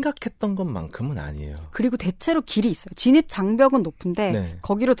생각했던 것만큼은 아니에요. 그리고 대체로 길이 있어요. 진입장벽은 높은데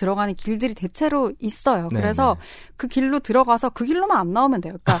거기로 들어가는 길들이 대체로 있어요. 그래서 그 길로 들어가서 그 길로만 안 나오면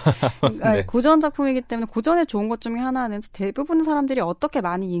돼요. 그러니까 고전 작품이기 때문에 고전의 좋은 것 중에 하나는 대부분의 사람들이 어떻게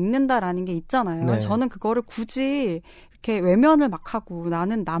많이 읽는다라는 게 있잖아요. 저는 그거를 굳이 이렇게 외면을 막 하고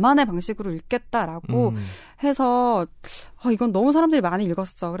나는 나만의 방식으로 읽겠다라고 해서 이건 너무 사람들이 많이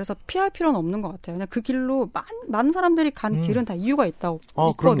읽었어. 그래서 피할 필요는 없는 것 같아요. 그냥 그 길로 많은 사람들이 간 길은 다 이유가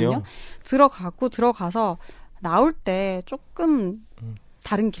있거든요. 그럼요. 들어가서 나올 때 조금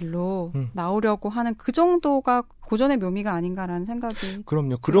다른 길로 나오려고 하는 그 정도가 고전의 묘미가 아닌가라는 생각이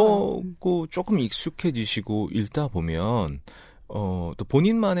그럼요. 그러고 조금 익숙해지시고 읽다 보면 또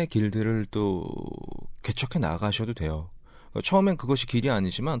본인만의 길들을 또 개척해 나가셔도 돼요. 처음엔 그것이 길이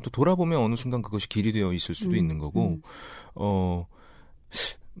아니지만 또 돌아보면 어느 순간 그것이 길이 되어 있을 수도 있는 거고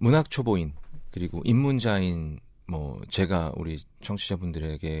문학 초보인 그리고 입문자인 제가 우리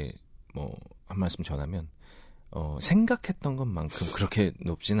청취자분들에게 한 말씀 전하면 생각했던 것만큼 그렇게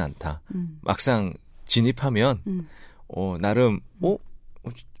높지는 않다. 막상 진입하면 나름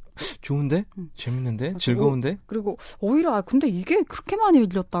좋은데? 재밌는데? 즐거운데? 그리고 오히려 근데 이게 그렇게 많이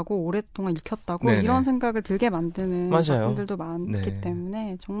읽렸다고 오랫동안 읽혔다고 이런 생각을 들게 만드는 작품들도 많기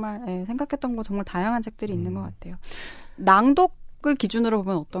때문에 정말 생각했던 거 정말 다양한 책들이 있는 것 같아요. 낭독 낭독을 기준으로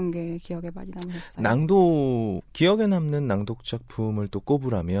보면 어떤 게 기억에 많이 남으셨어요? 기억에 남는 낭독 작품을 또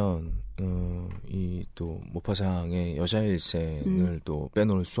꼽으라면 이 또 모파상의 여자의 일생을 또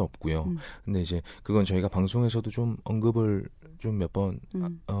빼놓을 수 없고요. 근데 이제 그건 저희가 방송에서도 좀 언급을 좀 몇 번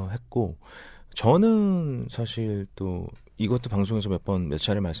했고, 저는 사실 또 이것도 방송에서 몇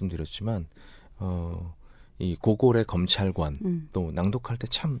차례 말씀드렸지만 이 고골의 검찰관 또 낭독할 때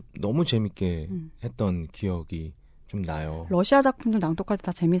참 너무 재밌게 했던 기억이 좀 나요. 러시아 작품들 낭독할 때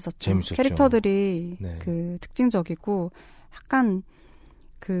다 재밌었죠. 캐릭터들이 네. 그 특징적이고 약간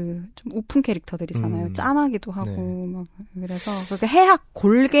그 좀 우픈 캐릭터들이잖아요. 짠하기도 하고 네. 막 그래서 그렇게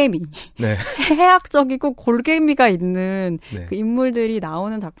골개미, 네. 해학적이고 골개미가 있는 네. 그 인물들이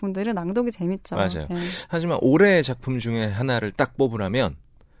나오는 작품들은 낭독이 재밌죠. 맞아요. 네. 하지만 올해의 작품 중에 하나를 딱 뽑으라면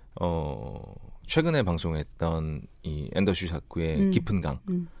최근에 방송했던 이 앤더슈 사쿠의 깊은 강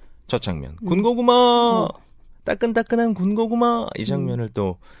첫 장면 군고구마 따끈따끈한 군고구마 이 장면을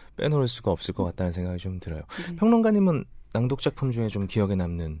또 빼놓을 수가 없을 것 같다는 생각이 좀 들어요. 네. 평론가님은 낭독 작품 중에 좀 기억에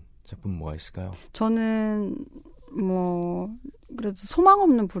남는 작품 뭐가 있을까요? 저는 그래도 소망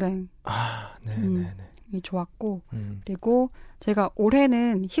없는 불행. 네네네. 이 좋았고 그리고 제가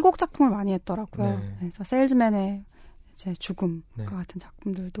올해는 희곡 작품을 많이 했더라고요. 네. 그래서 세일즈맨의 이제 죽음과 네. 같은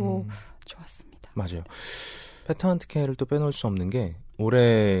작품들도 좋았습니다. 맞아요. 패턴트케를 또 빼놓을 수 없는 게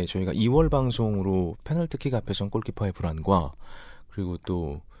올해 저희가 2월 방송으로 페널티킥 앞에선 골키퍼의 불안과 그리고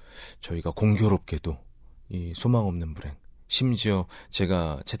또 저희가 공교롭게도 이 소망 없는 불행 심지어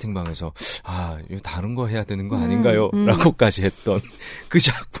제가 채팅방에서 이거 다른 거 해야 되는 거 아닌가요? 라고까지 했던 그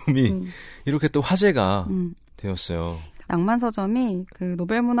작품이 이렇게 또 화제가 되었어요. 낭만서점이 그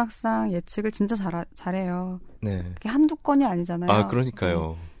노벨문학상 예측을 진짜 잘해요. 네. 그게 한두 건이 아니잖아요.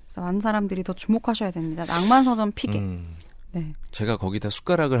 그러니까요. 그래서 많은 사람들이 더 주목하셔야 됩니다. 낭만서점 피게. 네. 제가 거기다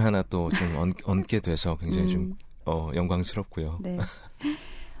숟가락을 하나 또 좀 얹게 돼서 굉장히 좀 영광스럽고요. 네.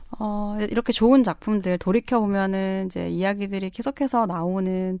 이렇게 좋은 작품들 돌이켜보면은 이제 이야기들이 계속해서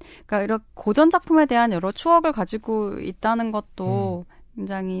나오는, 그러니까 이렇게 고전 작품에 대한 여러 추억을 가지고 있다는 것도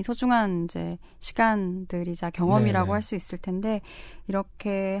굉장히 소중한 이제 시간들이자 경험이라고 할 수 있을 텐데,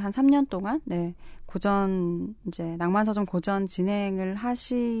 이렇게 한 3년 동안, 네, 고전, 이제 낭만서점 고전 진행을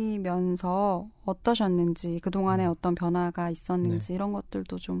하시면서 어떠셨는지, 그동안에 어떤 변화가 있었는지, 이런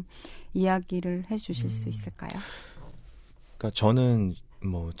것들도 좀 이야기를 해 주실 수 있을까요? 그러니까 저는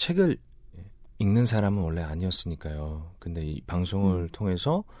책을 읽는 사람은 원래 아니었으니까요. 근데 이 방송을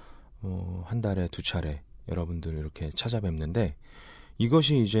통해서 한 달에 2차례 여러분들 이렇게 찾아뵙는데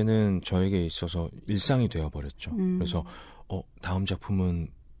이것이 이제는 저에게 있어서 일상이 되어버렸죠. 그래서 다음 작품은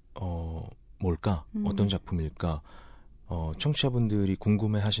뭘까? 어떤 작품일까? 청취자분들이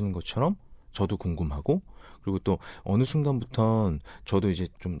궁금해하시는 것처럼 저도 궁금하고, 그리고 또 어느 순간부터는 저도 이제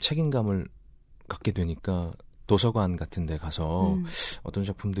좀 책임감을 갖게 되니까 도서관 같은 데 가서 어떤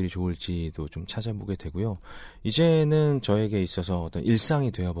작품들이 좋을지도 좀 찾아보게 되고요. 이제는 저에게 있어서 어떤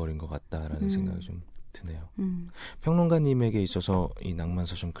일상이 되어버린 것 같다라는 생각이 좀 드네요. 평론가님에게 있어서 이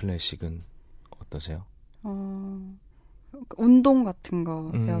낭만서점 클래식은 어떠세요? 운동 같은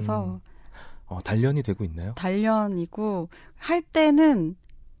거여서 단련이 되고 있나요? 단련이고, 할 때는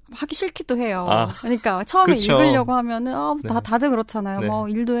하기 싫기도 해요. 그러니까 처음에 그렇죠. 읽으려고 하면은 네. 다들 그렇잖아요.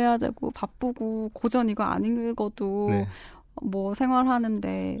 네. 일도 해야 되고 바쁘고 고전 이거 안 읽어도 네.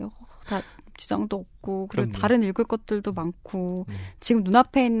 생활하는데 다 지장도 없고, 그리고 그럼요. 다른 읽을 것들도 많고, 지금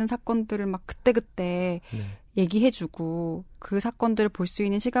눈앞에 있는 사건들을 막 그때그때 얘기해주고 그 사건들을 볼 수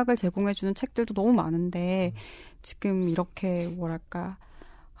있는 시각을 제공해주는 책들도 너무 많은데 지금 이렇게 뭐랄까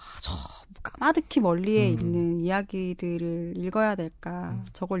저 까마득히 멀리에 있는 이야기들을 읽어야 될까?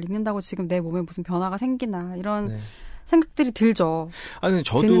 저걸 읽는다고 지금 내 몸에 무슨 변화가 생기나? 이런 생각들이 들죠. 아니,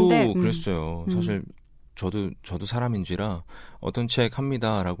 저도 드는데, 그랬어요. 사실 저도 사람인지라 어떤 책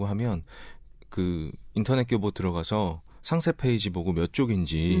합니다라고 하면 그 인터넷 교보 들어가서 상세 페이지 보고 몇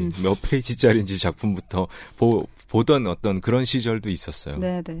쪽인지 몇 페이지짜리인지 작품부터 보던 어떤 그런 시절도 있었어요.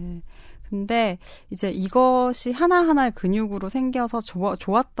 네네. 근데 이제 이것이 하나하나의 근육으로 생겨서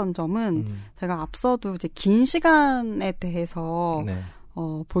좋았던 점은 제가 앞서도 이제 긴 시간에 대해서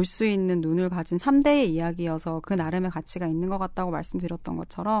볼 수 있는 눈을 가진 3대의 이야기여서 그 나름의 가치가 있는 것 같다고 말씀드렸던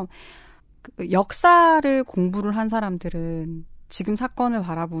것처럼, 그 역사를 공부를 한 사람들은 지금 사건을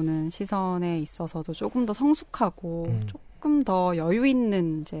바라보는 시선에 있어서도 조금 더 성숙하고 조금 더 여유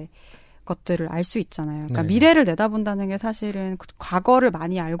있는 이제 것들을 알 수 있잖아요. 그러니까 미래를 내다본다는 게 사실은 과거를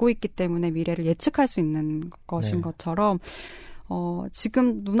많이 알고 있기 때문에 미래를 예측할 수 있는 것인 것처럼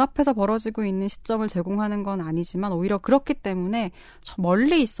지금 눈앞에서 벌어지고 있는 시점을 제공하는 건 아니지만 오히려 그렇기 때문에 저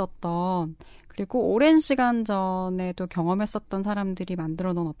멀리 있었던 그리고 오랜 시간 전에도 경험했었던 사람들이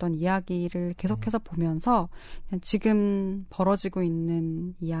만들어 놓은 어떤 이야기를 계속해서 보면서 그냥 지금 벌어지고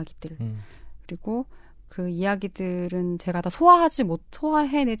있는 이야기들 그리고 그 이야기들은 제가 다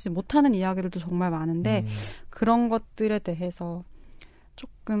소화해내지 못하는 이야기들도 정말 많은데 그런 것들에 대해서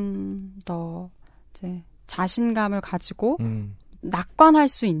조금 더 이제 자신감을 가지고 낙관할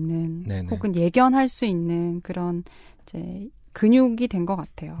수 있는 네네. 혹은 예견할 수 있는 그런 이제 근육이 된 것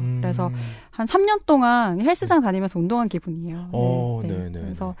같아요. 그래서 한 3년 동안 헬스장 다니면서 운동한 기분이에요.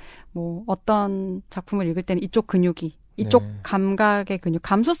 그래서 뭐 어떤 작품을 읽을 때는 이쪽 근육이 이쪽 감각의 근육,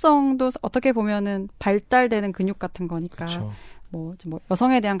 감수성도 어떻게 보면은 발달되는 근육 같은 거니까 뭐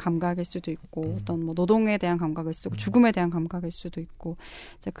여성에 대한 감각일 수도 있고 어떤 뭐 노동에 대한 감각일 수도 있고 죽음에 대한 감각일 수도 있고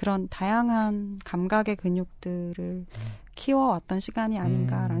이제 그런 다양한 감각의 근육들을 키워왔던 시간이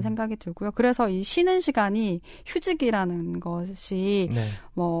아닌가라는 생각이 들고요. 그래서 이 쉬는 시간이 휴직이라는 것이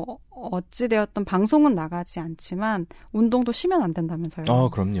뭐 어찌되었던 방송은 나가지 않지만 운동도 쉬면 안 된다면서요.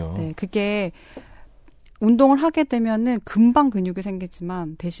 그럼요. 네, 그게 운동을 하게 되면은 금방 근육이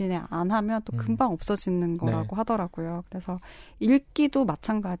생기지만 대신에 안 하면 또 금방 없어지는 거라고 하더라고요. 그래서 읽기도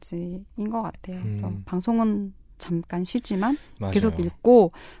마찬가지인 것 같아요. 그래서 방송은 잠깐 쉬지만 맞아요. 계속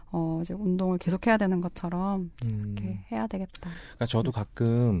읽고 이제 운동을 계속 해야 되는 것처럼 그렇게 해야 되겠다. 그러니까 저도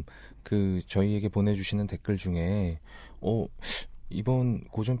가끔 그 저희에게 보내주시는 댓글 중에 이번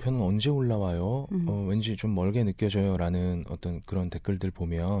고전편은 언제 올라와요? 왠지 좀 멀게 느껴져요라는 어떤 그런 댓글들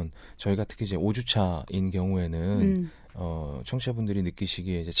보면 저희가 특히 이제 5주차인 경우에는 청취자분들이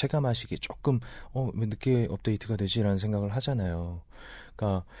느끼시기에 이제 체감하시기에 조금 왜 늦게 업데이트가 되지라는 생각을 하잖아요.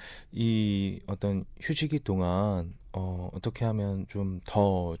 그러니까 이 어떤 휴지기 동안 어떻게 하면 좀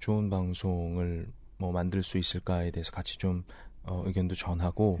더 좋은 방송을 뭐 만들 수 있을까에 대해서 같이 좀 의견도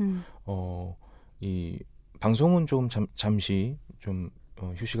전하고 이 방송은 좀 잠시 좀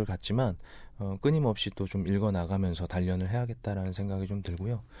휴식을 갖지만 끊임없이 또 좀 읽어 나가면서 단련을 해야겠다라는 생각이 좀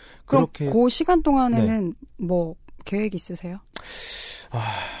들고요. 그렇게 그 시간 동안에는 뭐 계획 있으세요?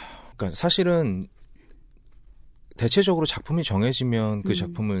 그러니까 사실은 대체적으로 작품이 정해지면 그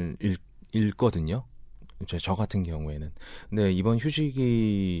작품을 읽거든요. 저 같은 경우에는. 근데 이번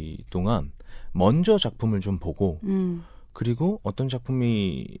휴식이 동안 먼저 작품을 좀 보고 그리고 어떤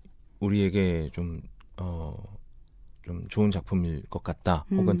작품이 우리에게 좀 좋은 작품일 것 같다.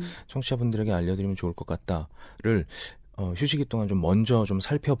 혹은 청취자분들에게 알려드리면 좋을 것 같다를 휴식기 동안 좀 먼저 좀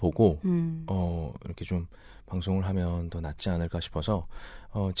살펴보고 이렇게 좀 방송을 하면 더 낫지 않을까 싶어서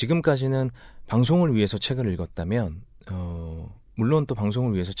지금까지는 방송을 위해서 책을 읽었다면 물론 또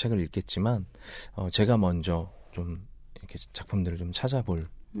방송을 위해서 책을 읽겠지만 제가 먼저 좀 이렇게 작품들을 좀 찾아볼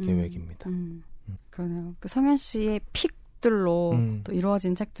계획입니다. 그러네요. 그 성현 씨의 픽들로 또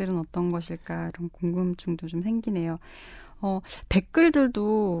이루어진 책들은 어떤 것일까 이런 궁금증도 좀 생기네요.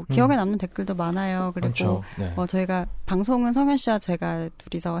 댓글들도 기억에 남는 댓글도 많아요. 그리고 저희가 방송은 성현 씨와 제가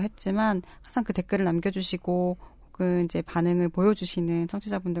둘이서 했지만 항상 그 댓글을 남겨주시고 혹은 이제 반응을 보여주시는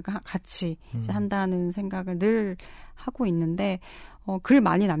청취자분들과 같이 이제 한다는 생각을 늘 하고 있는데 글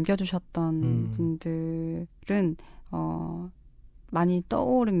많이 남겨주셨던 분들은 많이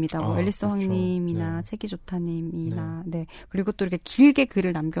떠오릅니다. 뭐 앨리스 황님이나 책이 좋다님이나 그리고 또 이렇게 길게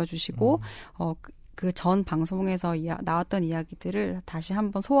글을 남겨주시고 그 전 방송에서 나왔던 이야기들을 다시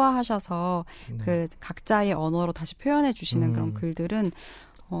한번 소화하셔서 그 각자의 언어로 다시 표현해 주시는 그런 글들은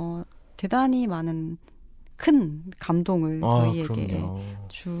대단히 많은 큰 감동을 저희에게 그럼요.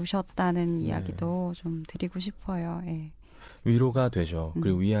 주셨다는 이야기도 좀 드리고 싶어요. 위로가 되죠.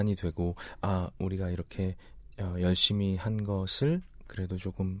 그리고 위안이 되고 우리가 이렇게 열심히 한 것을 그래도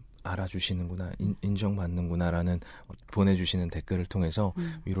조금 알아주시는구나, 인정받는구나라는 보내주시는 댓글을 통해서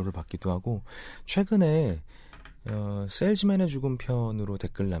위로를 받기도 하고 최근에 세일즈맨의 죽음 편으로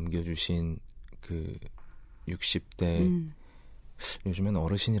댓글 남겨주신 그 60대 요즘엔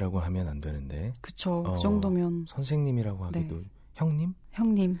어르신이라고 하면 안 되는데 그쵸, 그 정도면 선생님이라고 하기도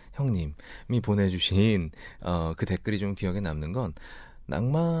형님이 보내주신 그 댓글이 좀 기억에 남는 건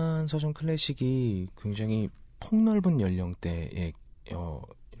낭만 서점 클래식이 굉장히 폭넓은 연령대에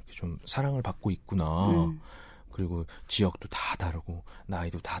이렇게 좀 사랑을 받고 있구나. 그리고 지역도 다 다르고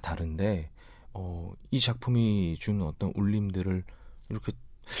나이도 다 다른데 이 작품이 주는 어떤 울림들을 이렇게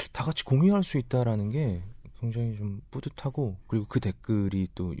다 같이 공유할 수 있다라는 게 굉장히 좀 뿌듯하고 그리고 그 댓글이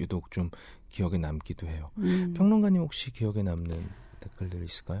또 유독 좀 기억에 남기도 해요. 평론가님 혹시 기억에 남는 댓글들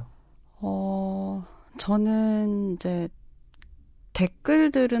있을까요? 저는 이제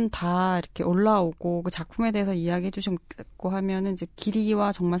댓글들은 다 이렇게 올라오고 그 작품에 대해서 이야기해 주시고 하면은 이제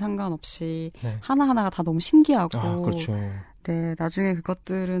길이와 정말 상관없이 하나하나가 다 너무 신기하고 그렇죠. 나중에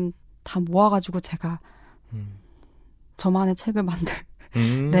그것들은 다 모아가지고 제가 저만의 책을 만들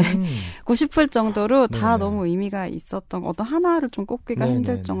네, 고 싶을 정도로 다 네네. 너무 의미가 있었던 어떤 하나를 좀 꼽기가 네네네.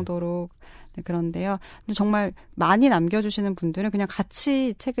 힘들 정도로 네, 그런데요. 근데 정말 많이 남겨주시는 분들은 그냥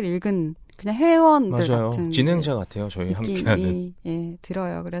같이 책을 읽은 그냥 회원들 맞아요. 같은 진행자 같아요. 저희 함께하는. 느낌이 예,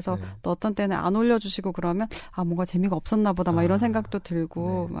 들어요. 그래서 네. 또 어떤 때는 안 올려주시고 그러면 뭔가 재미가 없었나 보다 막 이런 생각도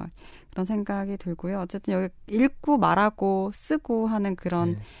들고 네. 막 그런 생각이 들고요. 어쨌든 여기 읽고 말하고 쓰고 하는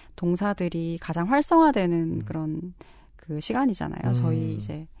그런 네. 동사들이 가장 활성화되는 그런 그 시간이잖아요. 저희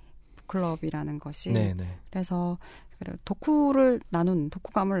이제 북클럽이라는 것이. 네네. 그래서 독후감을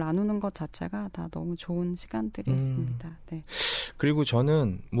나누는 것 자체가 다 너무 좋은 시간들이었습니다. 네. 그리고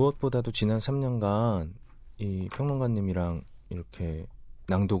저는 무엇보다도 지난 3년간 이 평론가님이랑 이렇게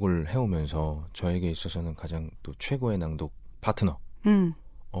낭독을 해오면서 저에게 있어서는 가장 또 최고의 낭독 파트너.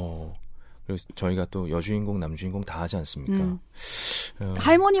 그래서 저희가 또 여주인공, 남주인공 다 하지 않습니까?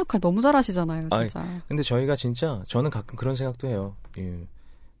 할머니 역할 너무 잘하시잖아요, 진짜. 근데 저희가 진짜 저는 가끔 그런 생각도 해요.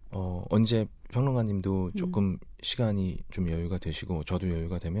 언제 평론가님도 조금 시간이 좀 여유가 되시고 저도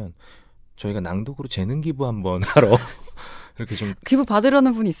여유가 되면 저희가 낭독으로 재능 기부 한번 하러 이렇게 좀 기부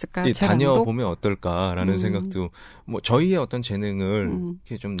받으려는 분이 있을까요? 다녀보면 어떨까라는 생각도 뭐 저희의 어떤 재능을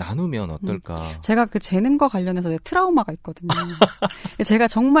이렇게 좀 나누면 어떨까. 제가 그 재능과 관련해서 트라우마가 있거든요. 제가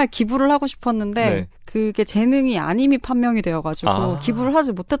정말 기부를 하고 싶었는데 네. 그게 재능이 아님이 판명이 되어가지고 기부를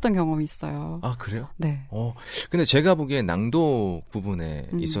하지 못했던 경험이 있어요. 아 그래요? 네. 근데 제가 보기에 낭독 부분에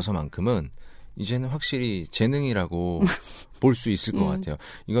있어서만큼은 이제는 확실히 재능이라고 볼 수 있을 것 같아요.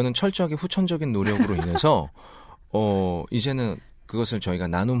 이거는 철저하게 후천적인 노력으로 인해서 이제는 그것을 저희가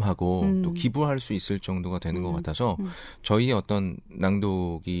나눔하고 또 기부할 수 있을 정도가 되는 것 같아서 저희의 어떤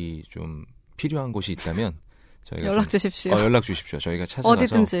낭독이 좀 필요한 곳이 있다면 저희가 연락 주십시오. 연락 주십시오. 저희가 찾아가서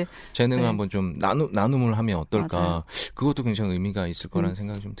어디든지 재능을 네. 한번 좀 나눔을 하면 어떨까. 맞아요. 그것도 굉장히 의미가 있을 거라는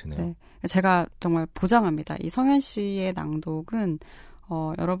생각이 좀 드네요. 네. 제가 정말 보장합니다. 이 성현 씨의 낭독은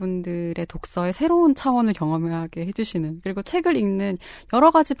여러분들의 독서의 새로운 차원을 경험하게 해주시는, 그리고 책을 읽는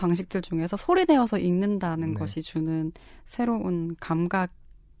여러 가지 방식들 중에서 소리내어서 읽는다는 네. 것이 주는 새로운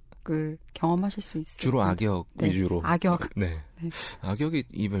감각을 경험하실 수 있어요. 주로 악역 위주로. 악역. 네. 네. 악역이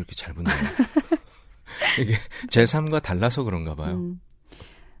입에 이렇게 잘 붙네요. 이게 제3과 달라서 그런가 봐요.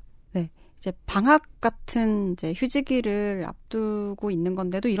 네. 이제 방학 같은 이제 휴지기를 앞두고 있는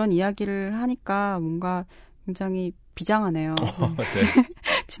건데도 이런 이야기를 하니까 뭔가 굉장히 비장하네요. 네.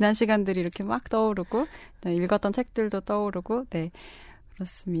 지난 시간들이 이렇게 막 떠오르고, 네, 읽었던 책들도 떠오르고, 네,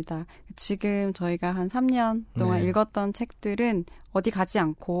 그렇습니다. 지금 저희가 한 3년 동안 네. 읽었던 책들은 어디 가지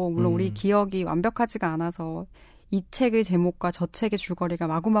않고, 물론 우리 기억이 완벽하지가 않아서 이 책의 제목과 저 책의 줄거리가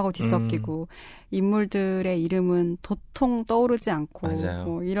마구마구 뒤섞이고, 인물들의 이름은 도통 떠오르지 않고,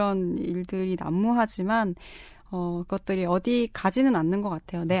 뭐 이런 일들이 난무하지만, 그것들이 어디 가지는 않는 것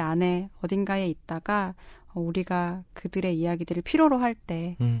같아요. 내 안에 어딘가에 있다가, 우리가 그들의 이야기들을 필요로 할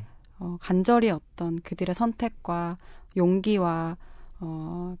때 간절히 어떤 그들의 선택과 용기와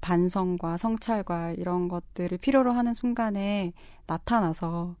반성과 성찰과 이런 것들을 필요로 하는 순간에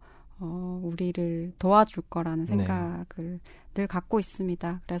나타나서 우리를 도와줄 거라는 생각을 늘 갖고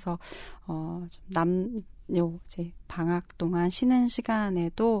있습니다. 그래서 이제 방학 동안 쉬는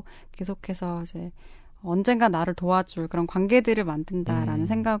시간에도 계속해서 이제 언젠가 나를 도와줄 그런 관계들을 만든다라는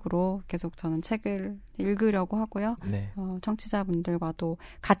생각으로 계속 저는 책을 읽으려고 하고요. 네. 청취자분들과도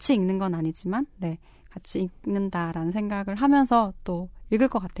같이 읽는 건 아니지만, 네, 같이 읽는다라는 생각을 하면서 또 읽을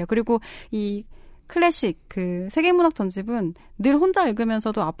것 같아요. 그리고 이 클래식, 그 세계문학 전집은 늘 혼자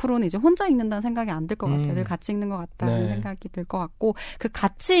읽으면서도 앞으로는 이제 혼자 읽는다는 생각이 안 들 것 같아요. 늘 같이 읽는 것 같다는 생각이 들 것 같고, 그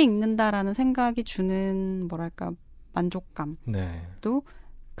같이 읽는다라는 생각이 주는 뭐랄까 만족감도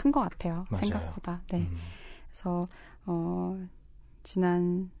큰 것 같아요. 맞아요. 생각보다. 네. 그래서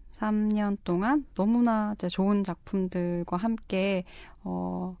지난 3년 동안 너무나 이제 좋은 작품들과 함께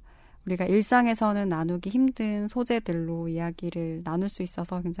우리가 일상에서는 나누기 힘든 소재들로 이야기를 나눌 수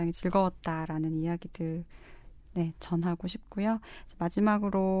있어서 굉장히 즐거웠다라는 이야기들 전하고 싶고요.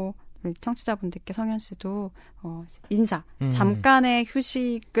 마지막으로 우리 청취자분들께 성현 씨도 인사, 잠깐의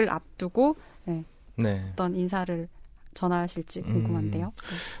휴식을 앞두고 어떤 인사를 전하실지 궁금한데요.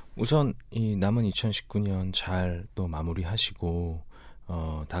 우선 이 남은 2019년 잘 또 마무리하시고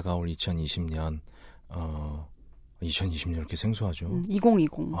다가올 2020년 2020년 이렇게 생소하죠.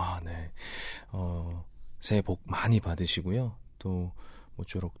 2020. 아, 네. 새해 복 많이 받으시고요. 또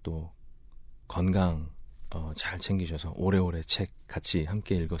모쪼록 또 건강 잘 챙기셔서 오래오래 책 같이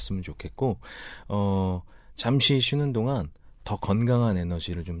함께 읽었으면 좋겠고 잠시 쉬는 동안 더 건강한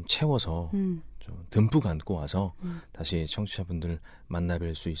에너지를 좀 채워서 좀 듬뿍 안고 와서 다시 청취자분들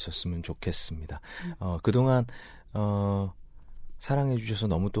만나뵐 수 있었으면 좋겠습니다. 그동안 사랑해 주셔서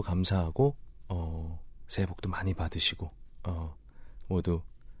너무 또 감사하고 새해 복도 많이 받으시고 모두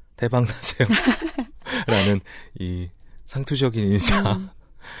대박 나세요. 라는 이 상투적인 인사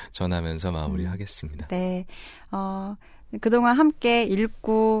전하면서 마무리하겠습니다. 네. 그동안 함께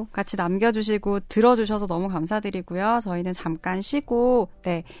읽고 같이 남겨주시고 들어주셔서 너무 감사드리고요. 저희는 잠깐 쉬고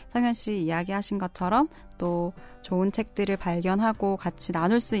상현 씨 이야기하신 것처럼 또 좋은 책들을 발견하고 같이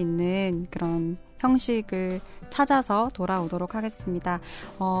나눌 수 있는 그런 형식을 찾아서 돌아오도록 하겠습니다.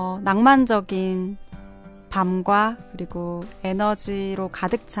 낭만적인 밤과 그리고 에너지로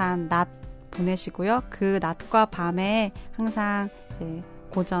가득 찬 낮 보내시고요. 그 낮과 밤에 항상 이제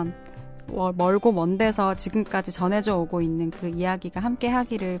고전, 멀고 먼 데서 지금까지 전해져 오고 있는 그 이야기가 함께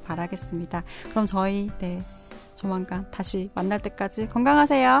하기를 바라겠습니다. 그럼 저희 조만간 다시 만날 때까지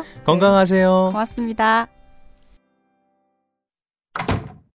건강하세요. 건강하세요. 고맙습니다.